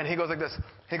 And he goes like this.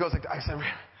 I said,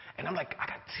 and I'm like, I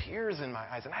got tears in my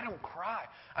eyes, and I don't cry.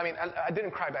 I mean, I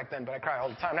didn't cry back then, but I cry all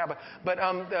the time now. But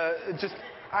I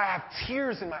have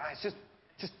tears in my eyes, just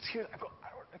tears. I go,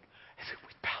 he said,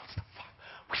 we bounced a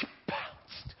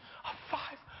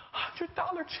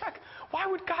 $500 check. Why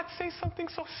would God say something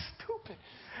so stupid?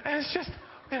 And it's just,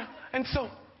 and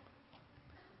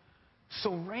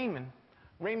so Raymond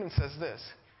says this.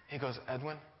 He goes,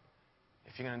 Edwin,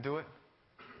 if you're going to do it,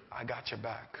 I got your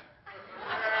back.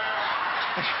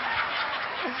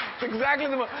 It's exactly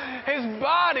the his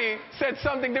body said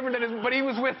something different than but he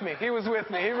was with me. He was with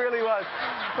me. He really was.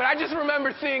 But I just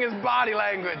remember seeing his body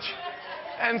language.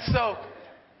 And so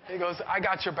he goes, I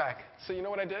got your back. So you know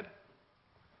what I did?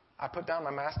 I put down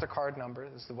my MasterCard number.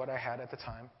 This is what I had at the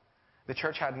time. The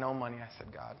church had no money. I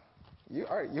said, God,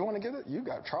 all right, you want to give it? You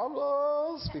got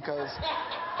troubles because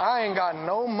I ain't got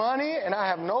no money and I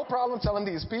have no problem telling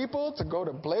these people to go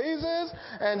to blazes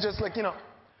and just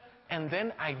And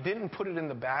then I didn't put it in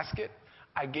the basket.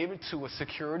 I gave it to a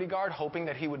security guard hoping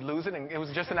that he would lose it. And it was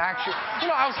just an actual,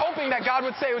 I was hoping that God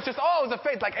would say, it was just, it was a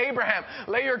faith like Abraham,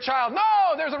 lay your child.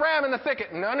 No, there's a ram in the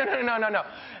thicket. No.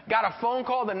 Got a phone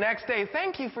call the next day.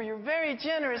 Thank you for your very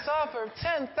generous offer of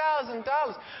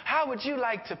 $10,000. How would you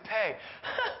like to pay?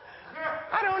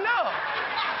 I don't know.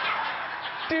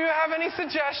 Do you have any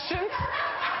suggestions?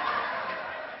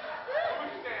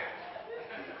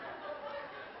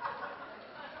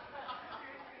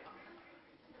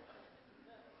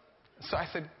 So I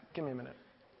said, give me a minute.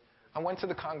 I went to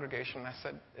the congregation and I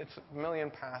said, it's 1 million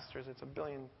pastors, it's 1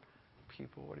 billion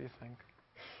people. What do you think?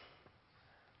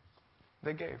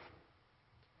 They gave.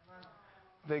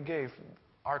 They gave.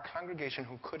 Our congregation,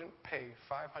 who couldn't pay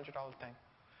 $500 thing,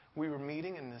 we were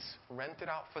meeting in this rented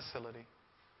out facility.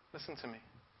 Listen to me.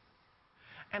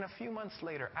 And a few months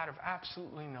later, out of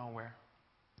absolutely nowhere,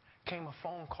 came a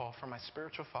phone call from my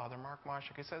spiritual father, Mark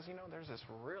Marshak. He says, there's this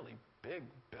really big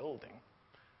building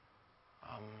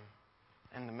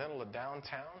in the middle of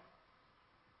downtown,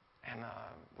 and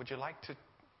would you like to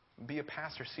be a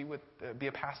pastor? Be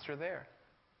a pastor there.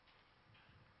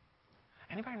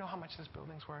 Anybody know how much this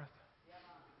building's worth?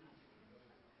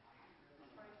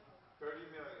 $30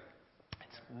 million.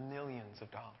 It's millions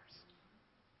of dollars.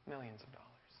 Millions of dollars.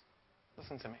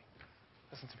 Listen to me.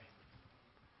 Listen to me.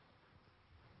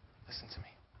 Listen to me.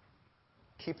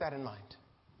 Keep that in mind.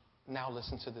 Now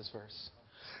listen to this verse.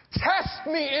 Test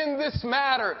me in this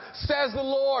matter, says the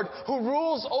Lord, who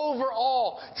rules over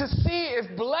all, to see if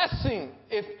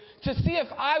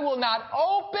I will not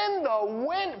open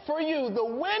for you the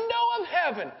window of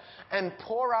heaven and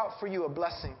pour out for you a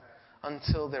blessing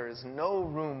until there is no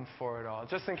room for it all.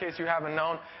 Just in case you haven't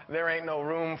known, there ain't no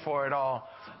room for it all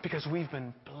because we've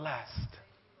been blessed.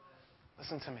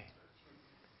 Listen to me.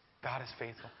 God is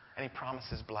faithful and He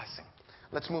promises blessing.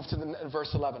 Let's move to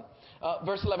verse 11.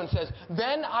 Verse 11 says,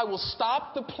 then I will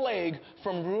stop the plague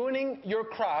from ruining your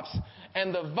crops,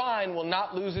 and the vine will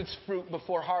not lose its fruit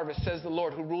before harvest, says the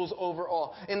Lord who rules over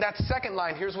all. In that second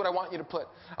line, here's what I want you to put.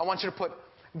 I want you to put,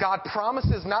 God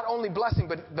promises not only blessing,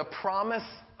 but the promise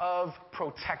of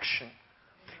protection.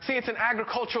 See, it's an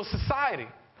agricultural society.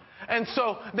 And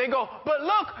so they go, but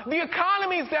look, the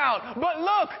economy's down. But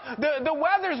look, the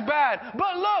weather's bad.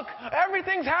 But look,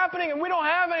 everything's happening and we don't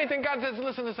have anything. God says,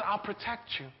 listen, I'll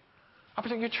protect you. I'll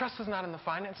protect you. Your trust is not in the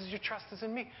finances. Your trust is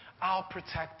in me. I'll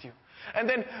protect you. And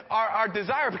then our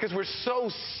desire, because we're so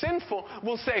sinful,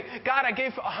 we'll say, God, I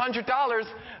gave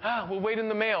 $100. We'll wait in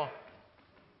the mail.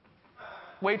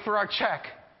 Wait for our check,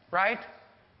 right?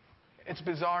 It's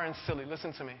bizarre and silly.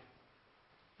 Listen to me.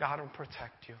 God will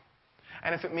protect you.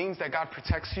 And if it means that God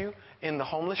protects you in the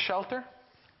homeless shelter,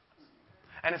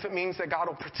 and if it means that God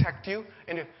will protect you,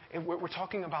 we're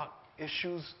talking about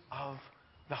issues of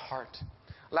the heart.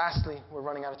 Lastly, we're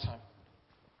running out of time.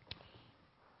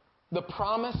 The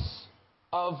promise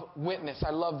of witness.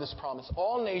 I love this promise.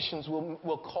 All nations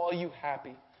will call you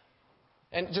happy.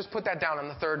 And just put that down on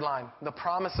the third line. The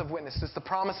promise of witness. It's the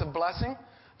promise of blessing,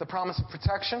 the promise of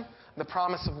protection, the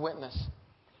promise of witness.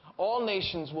 All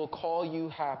nations will call you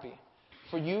happy,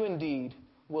 for you indeed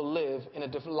will live in a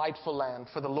delightful land,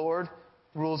 for the Lord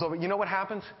rules over. You know what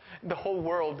happens? The whole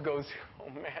world goes, oh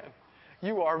man,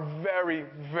 you are very,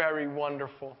 very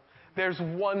wonderful. There's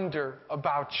wonder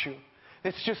about you.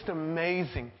 It's just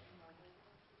amazing.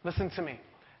 Listen to me.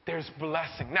 There's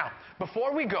blessing. Now,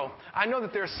 before we go, I know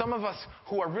that there are some of us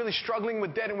who are really struggling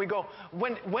with debt, and we go,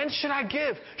 when should I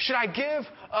give? Should I give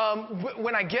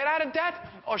when I get out of debt,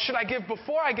 or should I give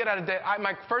before I get out of debt?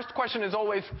 My first question is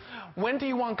always, when do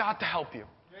you want God to help you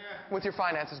with your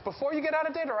finances? Before you get out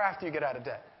of debt or after you get out of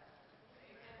debt?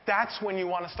 That's when you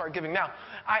want to start giving. Now,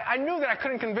 I knew that I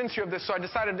couldn't convince you of this, so I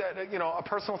decided that a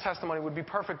personal testimony would be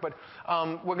perfect, but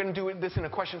we're going to do this in a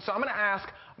question. So I'm going to ask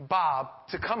Bob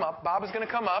to come up. Bob is going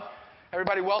to come up.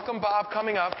 Everybody welcome Bob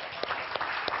coming up.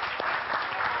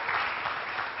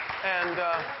 And,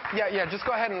 just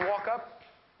go ahead and walk up.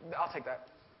 I'll take that.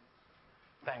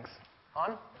 Thanks.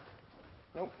 On?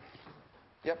 Nope.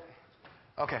 Yep.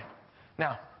 Okay.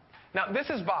 Now,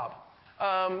 this is Bob.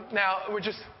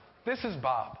 This is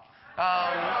Bob.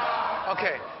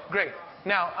 Okay, great.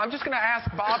 Now, I'm just going to ask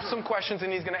Bob some questions,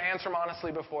 and he's going to answer them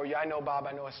honestly before you. I know Bob,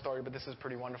 I know his story, but this is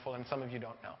pretty wonderful, and some of you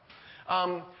don't know.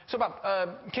 So, Bob,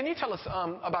 can you tell us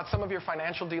about some of your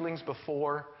financial dealings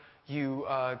before you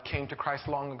came to Christ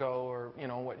long ago, or,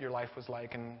 what your life was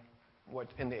like and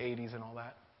what in the 80s and all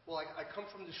that? Well, I come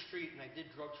from the street, and I did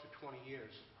drugs for 20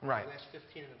 years. Right. The last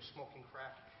 15 of them smoking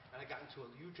crack, and I got into a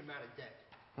huge amount of debt.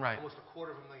 Right. Almost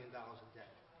 $250,000 in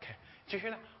debt. Okay. Did you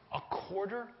hear that?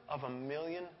 $250,000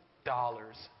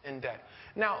 in debt.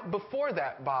 Now, before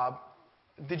that, Bob,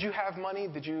 did you have money?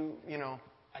 Did you,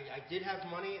 I did have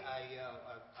money.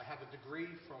 I have a degree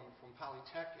from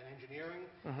Polytech in engineering.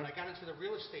 Mm-hmm. But I got into the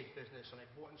real estate business, and I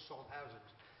bought and sold houses.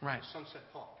 Right. In Sunset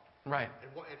Park. Right.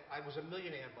 And I was a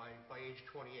millionaire by age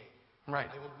 28. Right.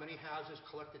 I owned many houses,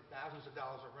 collected thousands of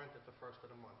dollars of rent at the first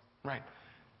of the month. Right.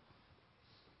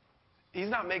 He's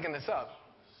not making this up.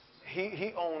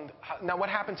 He owned. Now, what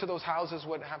happened to those houses?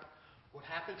 What happened? What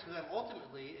happened to them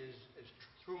ultimately is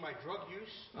through my drug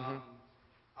use. Mm-hmm.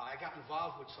 I got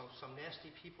involved with some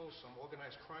nasty people, some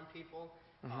organized crime people.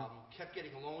 Mm-hmm. Kept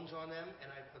getting loans on them, and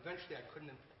eventually I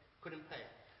couldn't pay,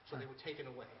 so they were taken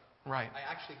away. Right. I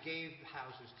actually gave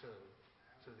houses to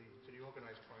the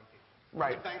organized crime people.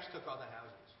 Right. The banks took other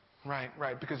houses. Right.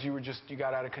 Because you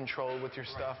got out of control with your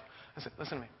stuff.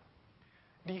 Listen to me.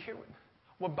 Do you hear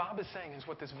what Bob is saying is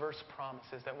what this verse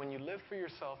promises, that when you live for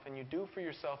yourself and you do for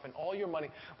yourself and all your money,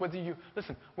 whether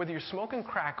you're smoking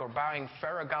crack or buying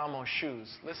Ferragamo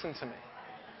shoes, listen to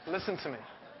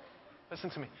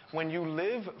me. When you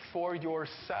live for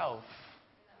yourself,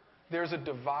 there's a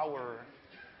devourer.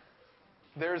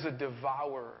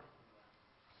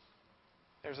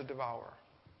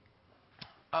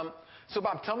 So,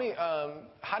 Bob, tell me,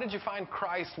 how did you find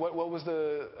Christ? What was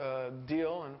the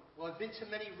deal? Well, I've been to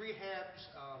many rehabs.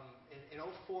 In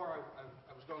 2004,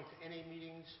 I was going to NA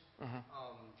meetings. Mm-hmm.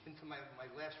 Been to my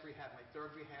last rehab, my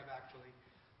third rehab, actually.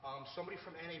 Somebody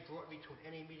from NA brought me to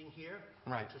an NA meeting here,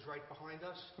 right, which is right behind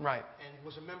us, right, and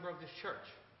was a member of this church,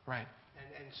 right,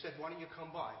 and said, why don't you come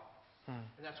by? Mm.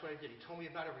 And that's what I did. He told me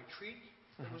about a retreat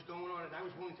that was going on, and I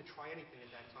was willing to try anything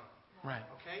at that time. Right.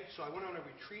 Okay, so I went on a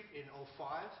retreat in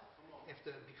 2005.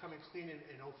 After becoming clean in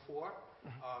 2004,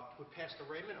 with Pastor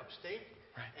Raymond upstate,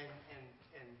 right,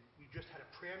 and we just had a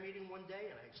prayer meeting one day,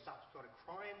 and I started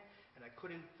crying, and I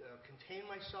couldn't contain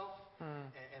myself,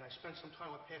 and I spent some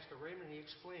time with Pastor Raymond, and he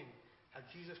explained how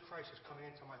Jesus Christ is coming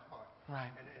into my heart,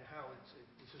 right, and how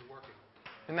this is working.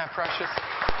 Isn't that precious?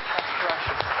 That's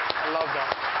precious. I love that.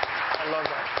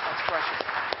 That's precious.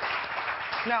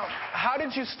 Now, how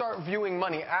did you start viewing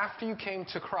money? After you came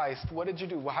to Christ, what did you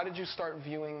do? How did you start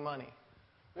viewing money?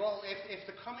 Well,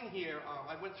 after coming here,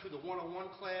 I went through the 101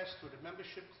 class, through the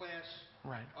membership class.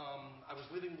 Right. I was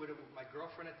living with my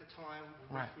girlfriend at the time.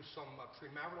 We went through some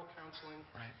premarital counseling.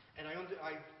 Right. And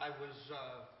I was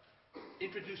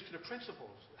introduced to the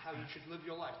principles, how you should live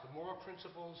your life, the moral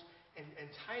principles, and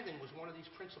tithing was one of these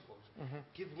principles. Mm-hmm.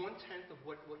 Give 1/10 of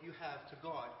what you have to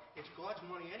God. It's God's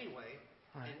money anyway,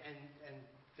 and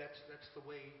that's the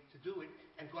way to do it,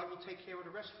 and God will take care of the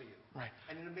rest for you. Right.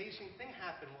 And an amazing thing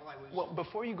happened while I was... Well,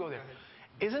 before you go there,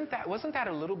 wasn't that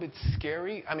a little bit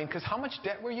scary? I mean, because how much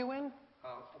debt were you in?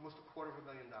 Almost $250,000.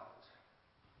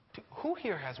 Dude, who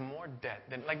here has more debt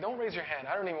than... Like, don't raise your hand.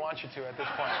 I don't even want you to at this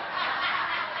point.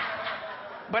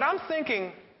 But I'm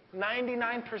thinking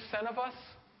 99% of us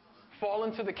fall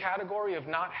into the category of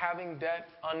not having debt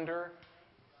under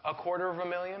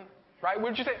 $250,000. Right?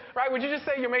 Would you say? Right? Would you just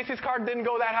say your Macy's card didn't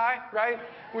go that high? Right?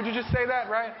 Would you just say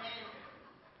that? Right?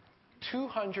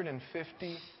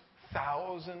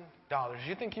 $250,000.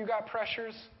 You think you got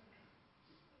pressures,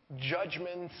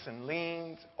 judgments, and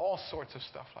liens, all sorts of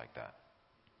stuff like that.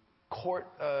 Court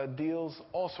deals,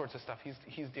 all sorts of stuff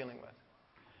he's dealing with,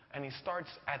 and he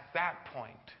starts at that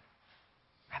point.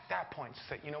 At that point, to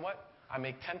say, you know what? I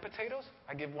make 10 potatoes,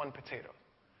 I give 1 potato.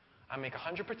 I make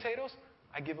 100 potatoes,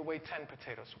 I give away 10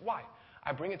 potatoes. Why?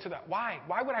 I bring it to that. Why?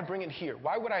 Why would I bring it here?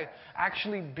 Why would I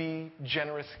actually be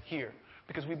generous here?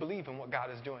 Because we believe in what God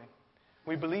is doing.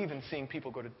 We believe in seeing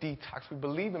people go to detox. We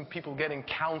believe in people getting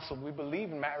counseled. We believe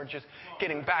in marriages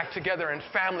getting back together and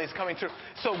families coming through.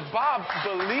 So Bob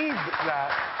believed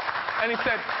that. And he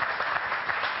said,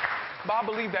 Bob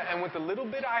believed that. And with the little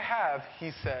bit I have,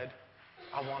 he said,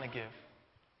 I want to give.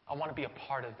 I want to be a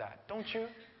part of that. Don't you?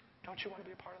 Don't you want to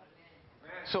be a part of that?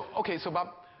 So, okay, so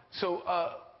Bob,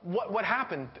 what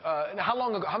happened? How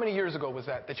long ago, how many years ago was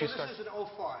that you started? This is in 05,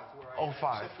 where I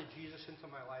accepted Jesus into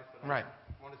my life. And I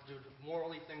wanted to do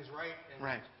morally things right. And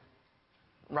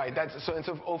Right. So in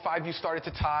 05, you started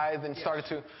to tithe and started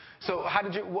to. So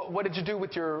what did you do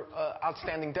with your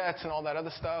outstanding debts and all that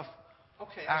other stuff?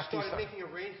 Okay, I started making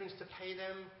arrangements to pay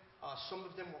them. Some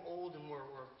of them were old and were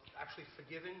actually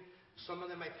forgiven. Some of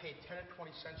them I paid 10 or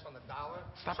 20 cents on the dollar.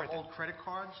 Stop right there. Old credit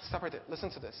cards. Stop right there. Listen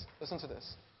to this. Listen to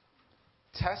this.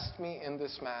 Test me in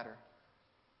this matter,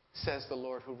 says the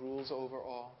Lord who rules over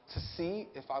all, to see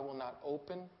if I will not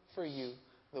open for you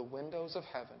the windows of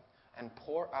heaven and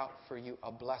pour out for you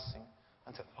a blessing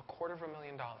unto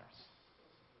 $250,000.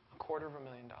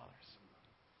 $250,000.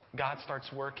 God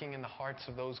starts working in the hearts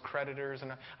of those creditors.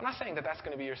 And I'm not saying that that's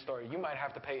going to be your story. You might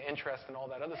have to pay interest and all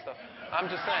that other stuff. I'm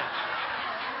just saying.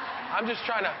 I'm just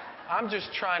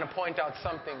trying to point out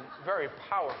something very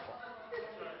powerful.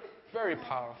 Very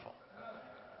powerful.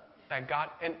 That God,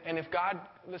 and if God,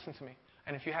 listen to me,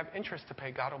 and if you have interest to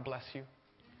pay, God will bless you.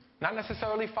 Not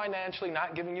necessarily financially,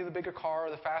 not giving you the bigger car or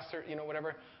the faster,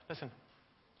 whatever. Listen,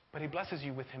 but he blesses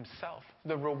you with himself.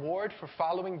 The reward for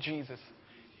following Jesus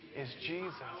is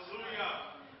Jesus.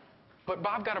 But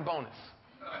Bob got a bonus,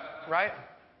 right?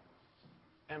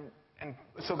 And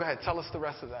so go ahead, tell us the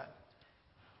rest of that.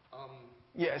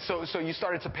 So you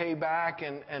started to pay back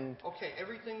and... Okay,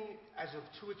 everything as of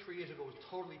 2 or 3 years ago was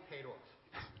totally paid off.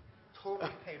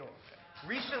 Totally paid off.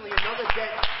 Recently, another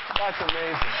debt... That's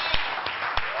amazing.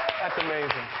 That's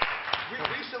amazing.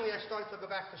 Recently, I started to go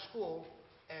back to school,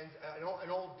 and an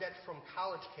old debt from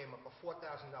college came up, a $4,000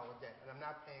 debt, and I'm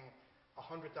now paying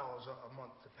 $100 a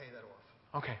month to pay that off.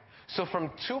 Okay, so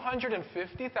from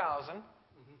 $250,000,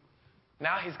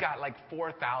 now he's got like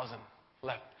 $4,000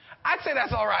 left. I'd say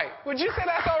that's all right. Would you say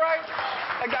that's all right?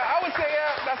 Like I would say,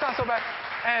 yeah, that's not so bad.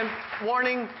 And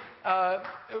warning,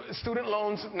 student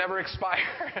loans never expire.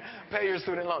 Pay your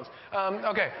student loans.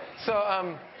 Okay,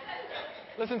 so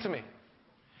listen to me.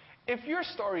 If your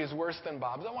story is worse than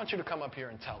Bob's, I want you to come up here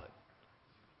and tell it.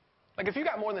 Like if you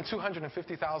got more than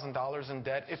 $250,000 in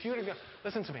debt,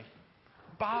 listen to me.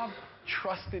 Bob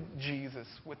trusted Jesus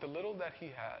with the little that he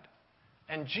had,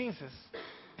 and Jesus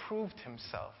proved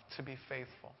himself to be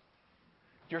faithful.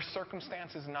 Your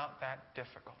circumstance is not that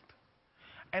difficult.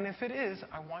 And if it is,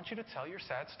 I want you to tell your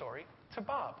sad story to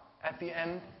Bob at the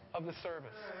end of the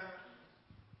service.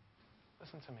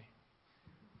 Listen to me.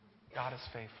 God is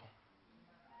faithful.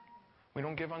 We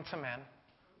don't give unto men.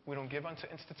 We don't give unto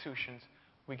institutions.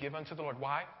 We give unto the Lord.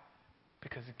 Why?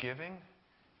 Because giving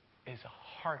is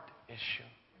a heart issue.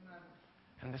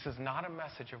 And this is not a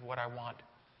message of what I want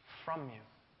from you.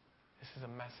 This is a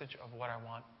message of what I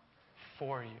want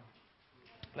for you.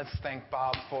 Let's thank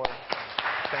Bob for...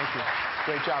 Thank you.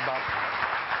 Great job, Bob.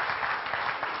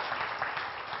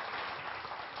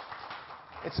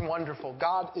 It's wonderful.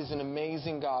 God is an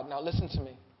amazing God. Now listen to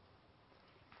me.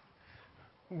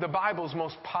 The Bible's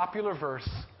most popular verse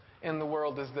in the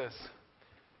world is this.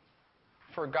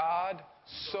 For God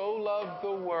so loved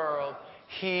the world,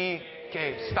 He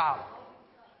gave. Stop.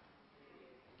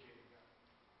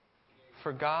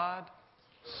 For God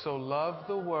so loved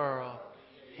the world,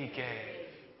 He gave.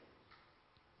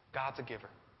 God's a giver.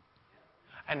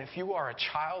 And if you are a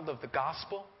child of the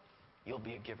gospel, you'll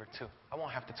be a giver too. I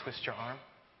won't have to twist your arm.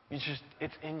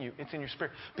 It's in you. It's in your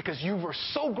spirit. Because you were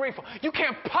so grateful. You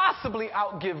can't possibly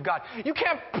outgive God. You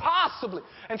can't possibly.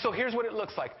 And so here's what it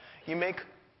looks like. You make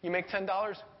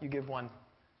 $10, you give $1.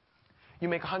 You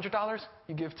make $100,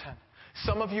 you give $10.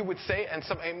 Some of you would say, and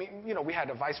we had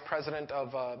a vice president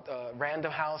of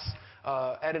Random House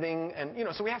editing, and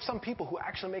so we have some people who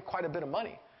actually make quite a bit of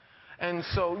money. And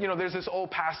so, there's this old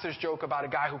pastor's joke about a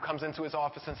guy who comes into his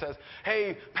office and says,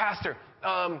 "Hey, pastor,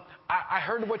 I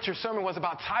heard what your sermon was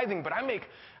about tithing, but I make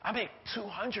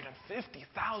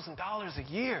 $250,000 a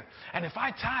year. And if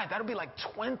I tithe, that'll be like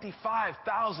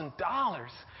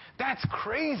 $25,000. That's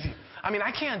crazy.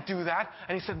 I can't do that."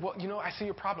 And he said, "Well, I see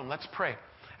your problem. Let's pray."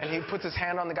 And he puts his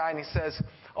hand on the guy and he says,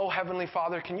 "Oh, Heavenly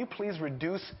Father, can you please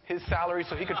reduce his salary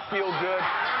so he could feel good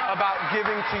about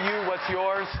giving to you what's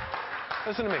yours?"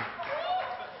 Listen to me.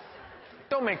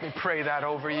 Don't make me pray that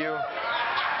over you.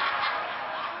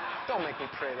 Don't make me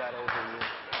pray that over you.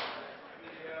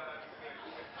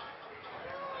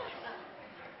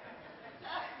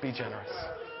 Be generous.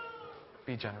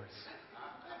 Be generous.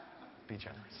 Be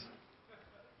generous.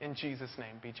 In Jesus'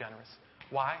 name, be generous.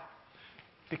 Why?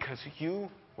 Because you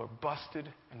were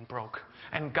busted and broke.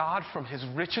 And God, from His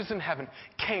riches in heaven,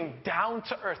 came down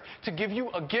to earth to give you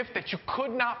a gift that you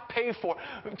could not pay for,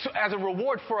 as a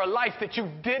reward for a life that you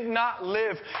did not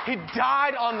live. He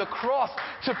died on the cross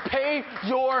to pay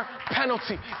your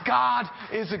penalty. God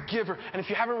is a giver. And if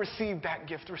you haven't received that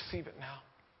gift, receive it now.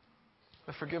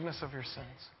 The forgiveness of your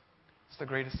sins. It's the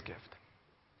greatest gift.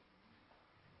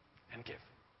 And give.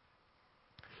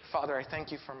 Father, I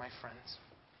thank you for my friends.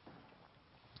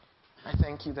 I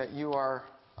thank you that you are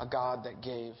a God that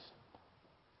gave,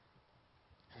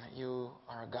 and that you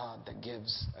are a God that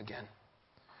gives again.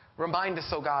 Remind us,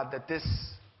 oh God, that this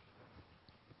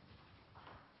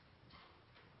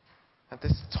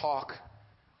talk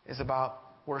is about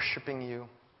worshiping you.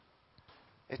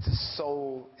 It's a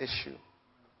soul issue.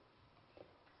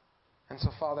 And so,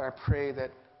 Father, I pray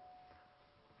that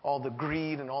all the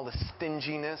greed and all the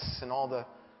stinginess and all the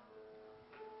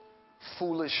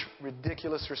foolish,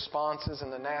 ridiculous responses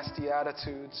and the nasty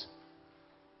attitudes,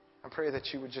 I pray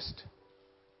that you would just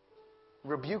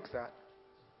rebuke that.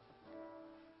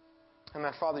 And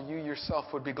that, Father, you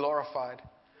yourself would be glorified.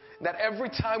 That every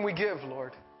time we give,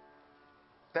 Lord,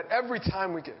 that every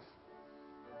time we give,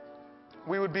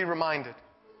 we would be reminded,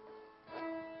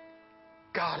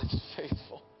 God is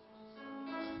faithful.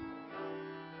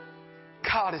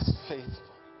 God is faithful.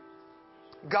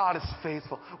 God is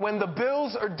faithful. When the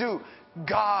bills are due,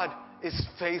 God is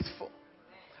faithful.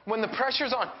 When the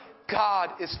pressure's on,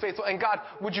 God is faithful. And God,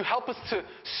 would you help us to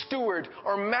steward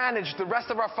or manage the rest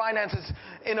of our finances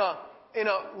in a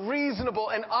reasonable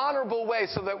and honorable way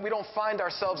so that we don't find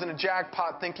ourselves in a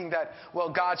jackpot thinking that,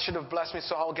 well, God should have blessed me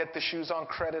so I'll get the shoes on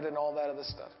credit and all that other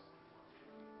stuff.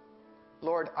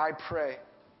 Lord, I pray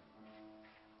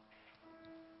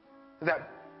that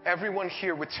everyone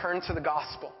here would turn to the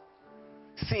gospel,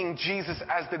 seeing Jesus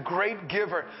as the great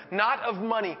giver, not of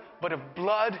money, but of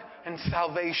blood and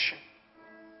salvation.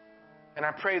 And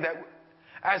I pray that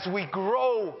as we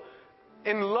grow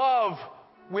in love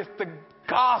with the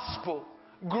gospel,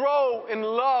 grow in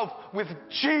love with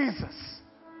Jesus,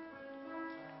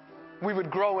 we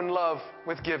would grow in love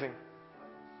with giving.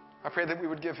 I pray that we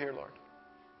would give here, Lord.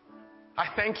 I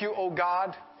thank you, oh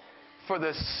God, for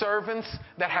the servants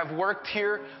that have worked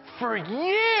here for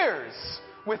years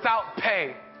without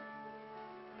pay,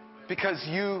 because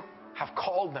you have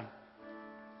called them.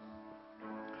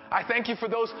 I thank you for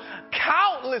those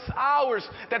countless hours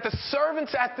that the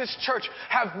servants at this church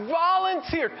have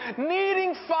volunteered,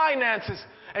 needing finances,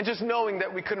 and just knowing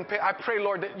that we couldn't pay. I pray,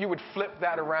 Lord, that you would flip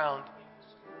that around,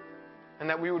 and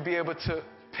that we would be able to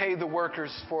pay the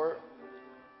workers for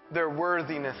their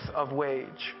worthiness of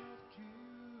wage.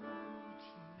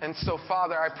 And so,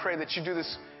 Father, I pray that you do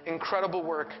this incredible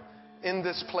work in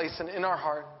this place and in our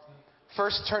heart.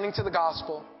 First, turning to the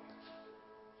gospel,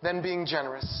 then being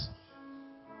generous.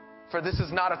 For this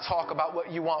is not a talk about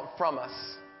what you want from us,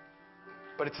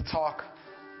 but it's a talk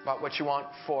about what you want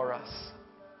for us.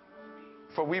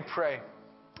 For we pray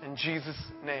in Jesus'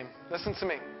 name. Listen to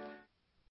me.